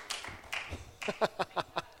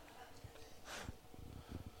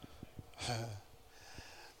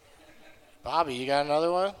 Bobby, you got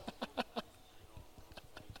another one?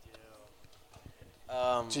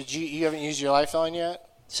 You haven't used your lifeline yet?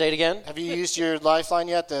 Say it again? Have you used your lifeline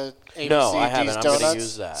yet? The ABC No, I haven't. I'm Donuts? going to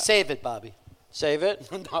use that. Save it, Bobby. Save it?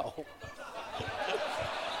 No.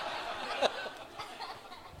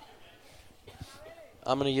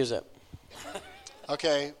 I'm going to use it.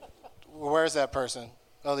 Okay, where's that person?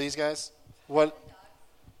 Oh, these guys? What?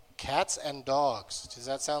 Cats and dogs. Does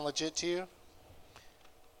that sound legit to you?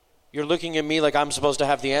 You're looking at me like I'm supposed to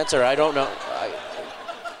have the answer. I don't know.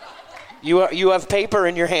 You have paper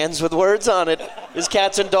in your hands with words on it. Is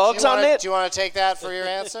cats and dogs on it? Do you want to take that for your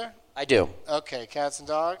answer? I do. Okay, cats and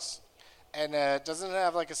dogs. And doesn't it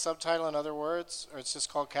have like a subtitle in other words? Or it's just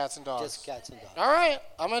called Cats and Dogs? Just Cats and Dogs. All right,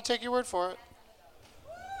 I'm going to take your word for it.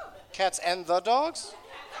 Cats and the Dogs?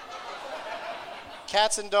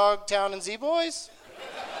 Cats and Dog Town and Z-Boys?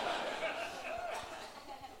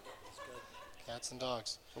 Cats and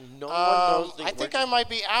Dogs. No one knows I think I might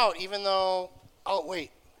be out, even though... Oh,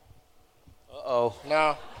 wait. Uh-oh.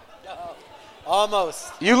 No.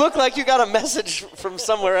 Almost. You look like you got a message from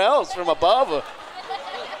somewhere else, from above.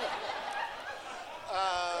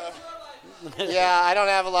 Yeah, I don't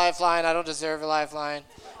have a lifeline. I don't deserve a lifeline.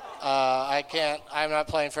 I can't. I'm not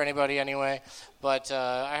playing for anybody anyway. But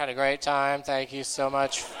I had a great time. Thank you so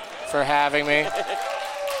much for having me.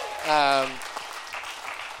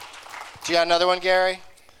 Do you got another one, Gary?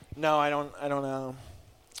 No, I don't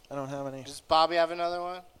have any. Does Bobby have another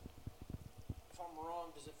one? If I'm wrong,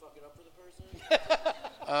 does it fuck it up for the person?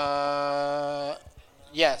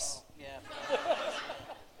 Yes. Yeah.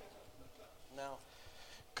 No.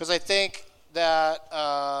 Because I think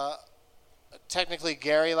that technically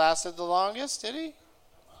Gary lasted the longest, did he?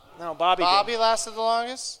 No, Bobby Bobby lasted the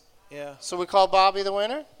longest? Yeah. So we call Bobby the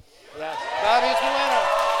winner? Yeah. Bobby's the winner.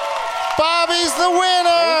 Bobby's the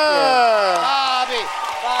winner! Bobby.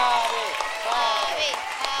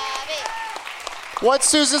 What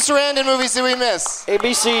Susan Sarandon movies did we miss?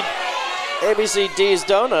 ABCD's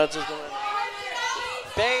Donuts is the winner.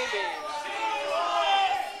 Baby.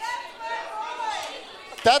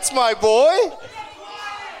 That's my boy.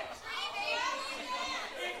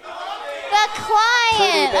 The client,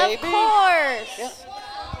 Pretty of baby. course. Yeah.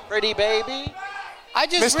 Pretty baby. I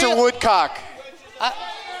just Mr. Woodcock.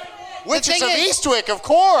 Witches thing of is- Eastwick, of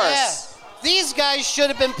course. Yeah. These guys should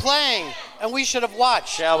have been playing, and we should have watched.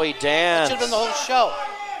 Shall we dance? Should have been the whole show. I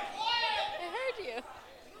heard you.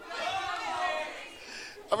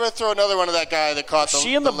 I'm going to throw another one to that guy that caught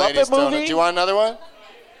She in the latest Muppet donut. movie? Do you want another one?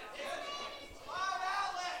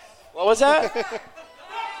 What was that?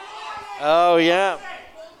 Oh, yeah.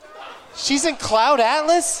 She's in Cloud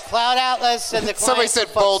Atlas? Cloud Atlas and the Somebody clients said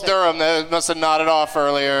of Bull folks that- Durham. That must have nodded off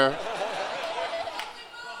earlier.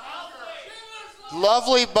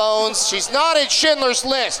 Lovely Bones. She's not in Schindler's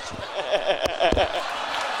List.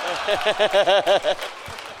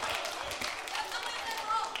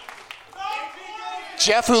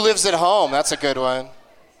 Jeff Who Lives at Home. That's a good one.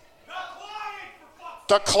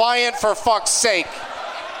 The Client, for fuck's sake.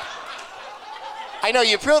 I know,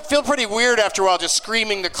 you feel pretty weird after a while just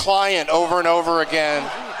screaming The Client over and over again.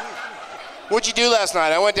 What'd you do last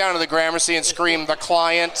night? I went down to the Gramercy and screamed The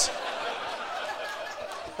Client.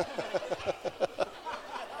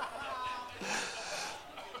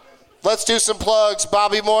 Let's do some plugs.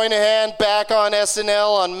 Bobby Moynihan back on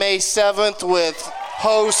SNL on May 7th with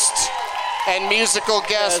host and musical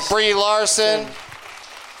guest Brie Larson.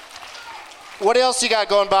 What else you got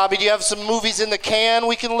going, Bobby? Do you have some movies in the can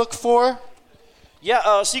we can look for?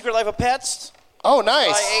 Yeah, Secret Life of Pets. Oh, nice.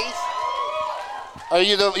 July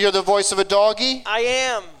 8th. You're the voice of a doggy? I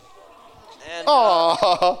am. And,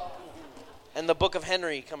 Oh. And the Book of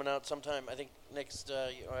Henry coming out sometime, I think next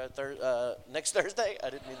Thursday? I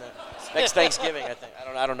didn't mean that. Next Thanksgiving, I think. I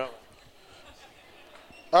don't know.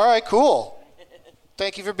 All right, cool.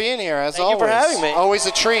 Thank you for being here, as always. Thank you for having me. Always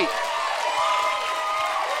a treat.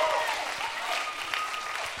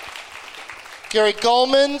 Gary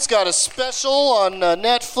Gulman's got a special on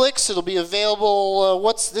Netflix. It'll be available,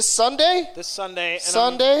 this Sunday? This Sunday. And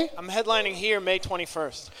Sunday? I'm headlining here May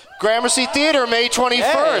 21st. Gramercy Theater, May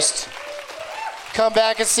 21st. Hey. Come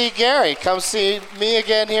back and see Gary. Come see me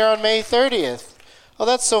again here on May 30th. Oh,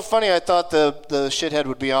 that's so funny. I thought the shithead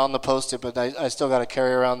would be on the poster, but I still got to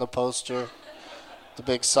carry around the poster, the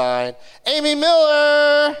big sign. Amy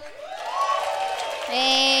Miller!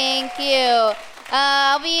 Thank you.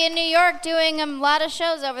 I'll be in New York doing a lot of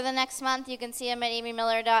shows over the next month. You can see them at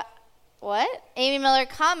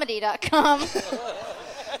amymillercomedy.com.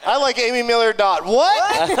 I like amymiller.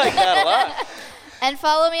 What? I like that a lot. And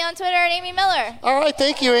follow me on Twitter at Amy Miller. All right,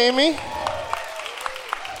 thank you, Amy.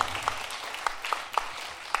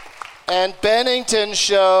 And Bennington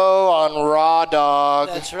show on Raw Dog.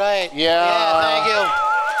 That's right. Yeah. Thank you.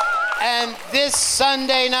 And this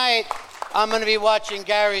Sunday night, I'm going to be watching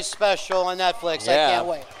Gary's special on Netflix. Yeah. I can't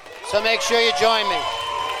wait. So make sure you join me.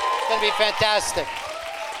 It's going to be fantastic.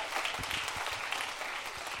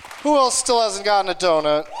 Who else still hasn't gotten a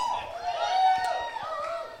donut?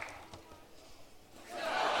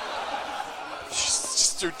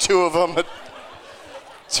 Just threw two of them.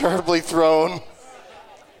 Terribly thrown.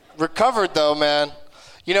 Recovered, though, man.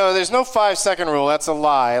 You know, there's no 5-second rule. That's a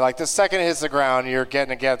lie. Like, the second it hits the ground, you're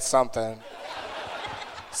getting to get something.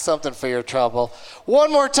 Something for your trouble.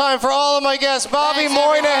 One more time for all of my guests. Bobby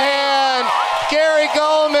Moynihan, Gary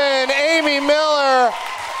Gulman, Amy Miller,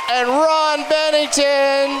 and Ron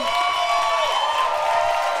Bennington.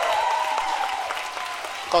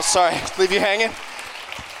 Oh, sorry. Leave you hanging.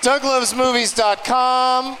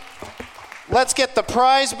 DougLovesMovies.com. Let's get the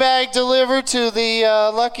prize bag delivered to the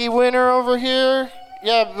lucky winner over here.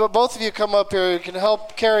 Yeah, both of you come up here. You can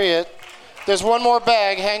help carry it. There's one more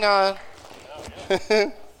bag. Hang on.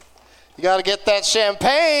 You got to get that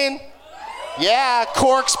champagne. Yeah,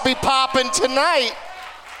 corks be popping tonight.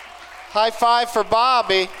 High five for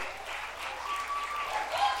Bobby.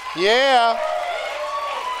 Yeah.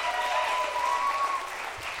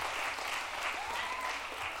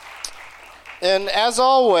 And as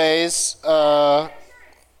always, Tidal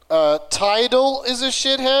is a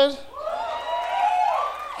shithead.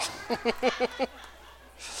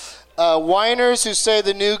 Whiners who say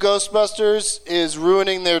the new Ghostbusters is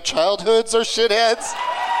ruining their childhoods are shitheads.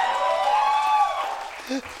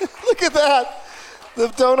 Look at that. The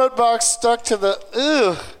donut box stuck to the...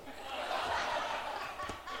 Ew.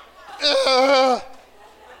 Ugh.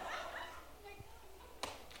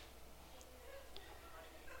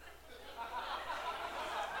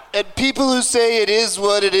 And people who say it is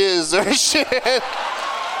what it is are shit.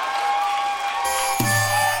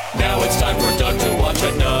 Now it's time for Doug to watch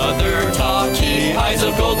another talkie. Eyes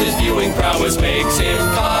of gold, his viewing prowess makes him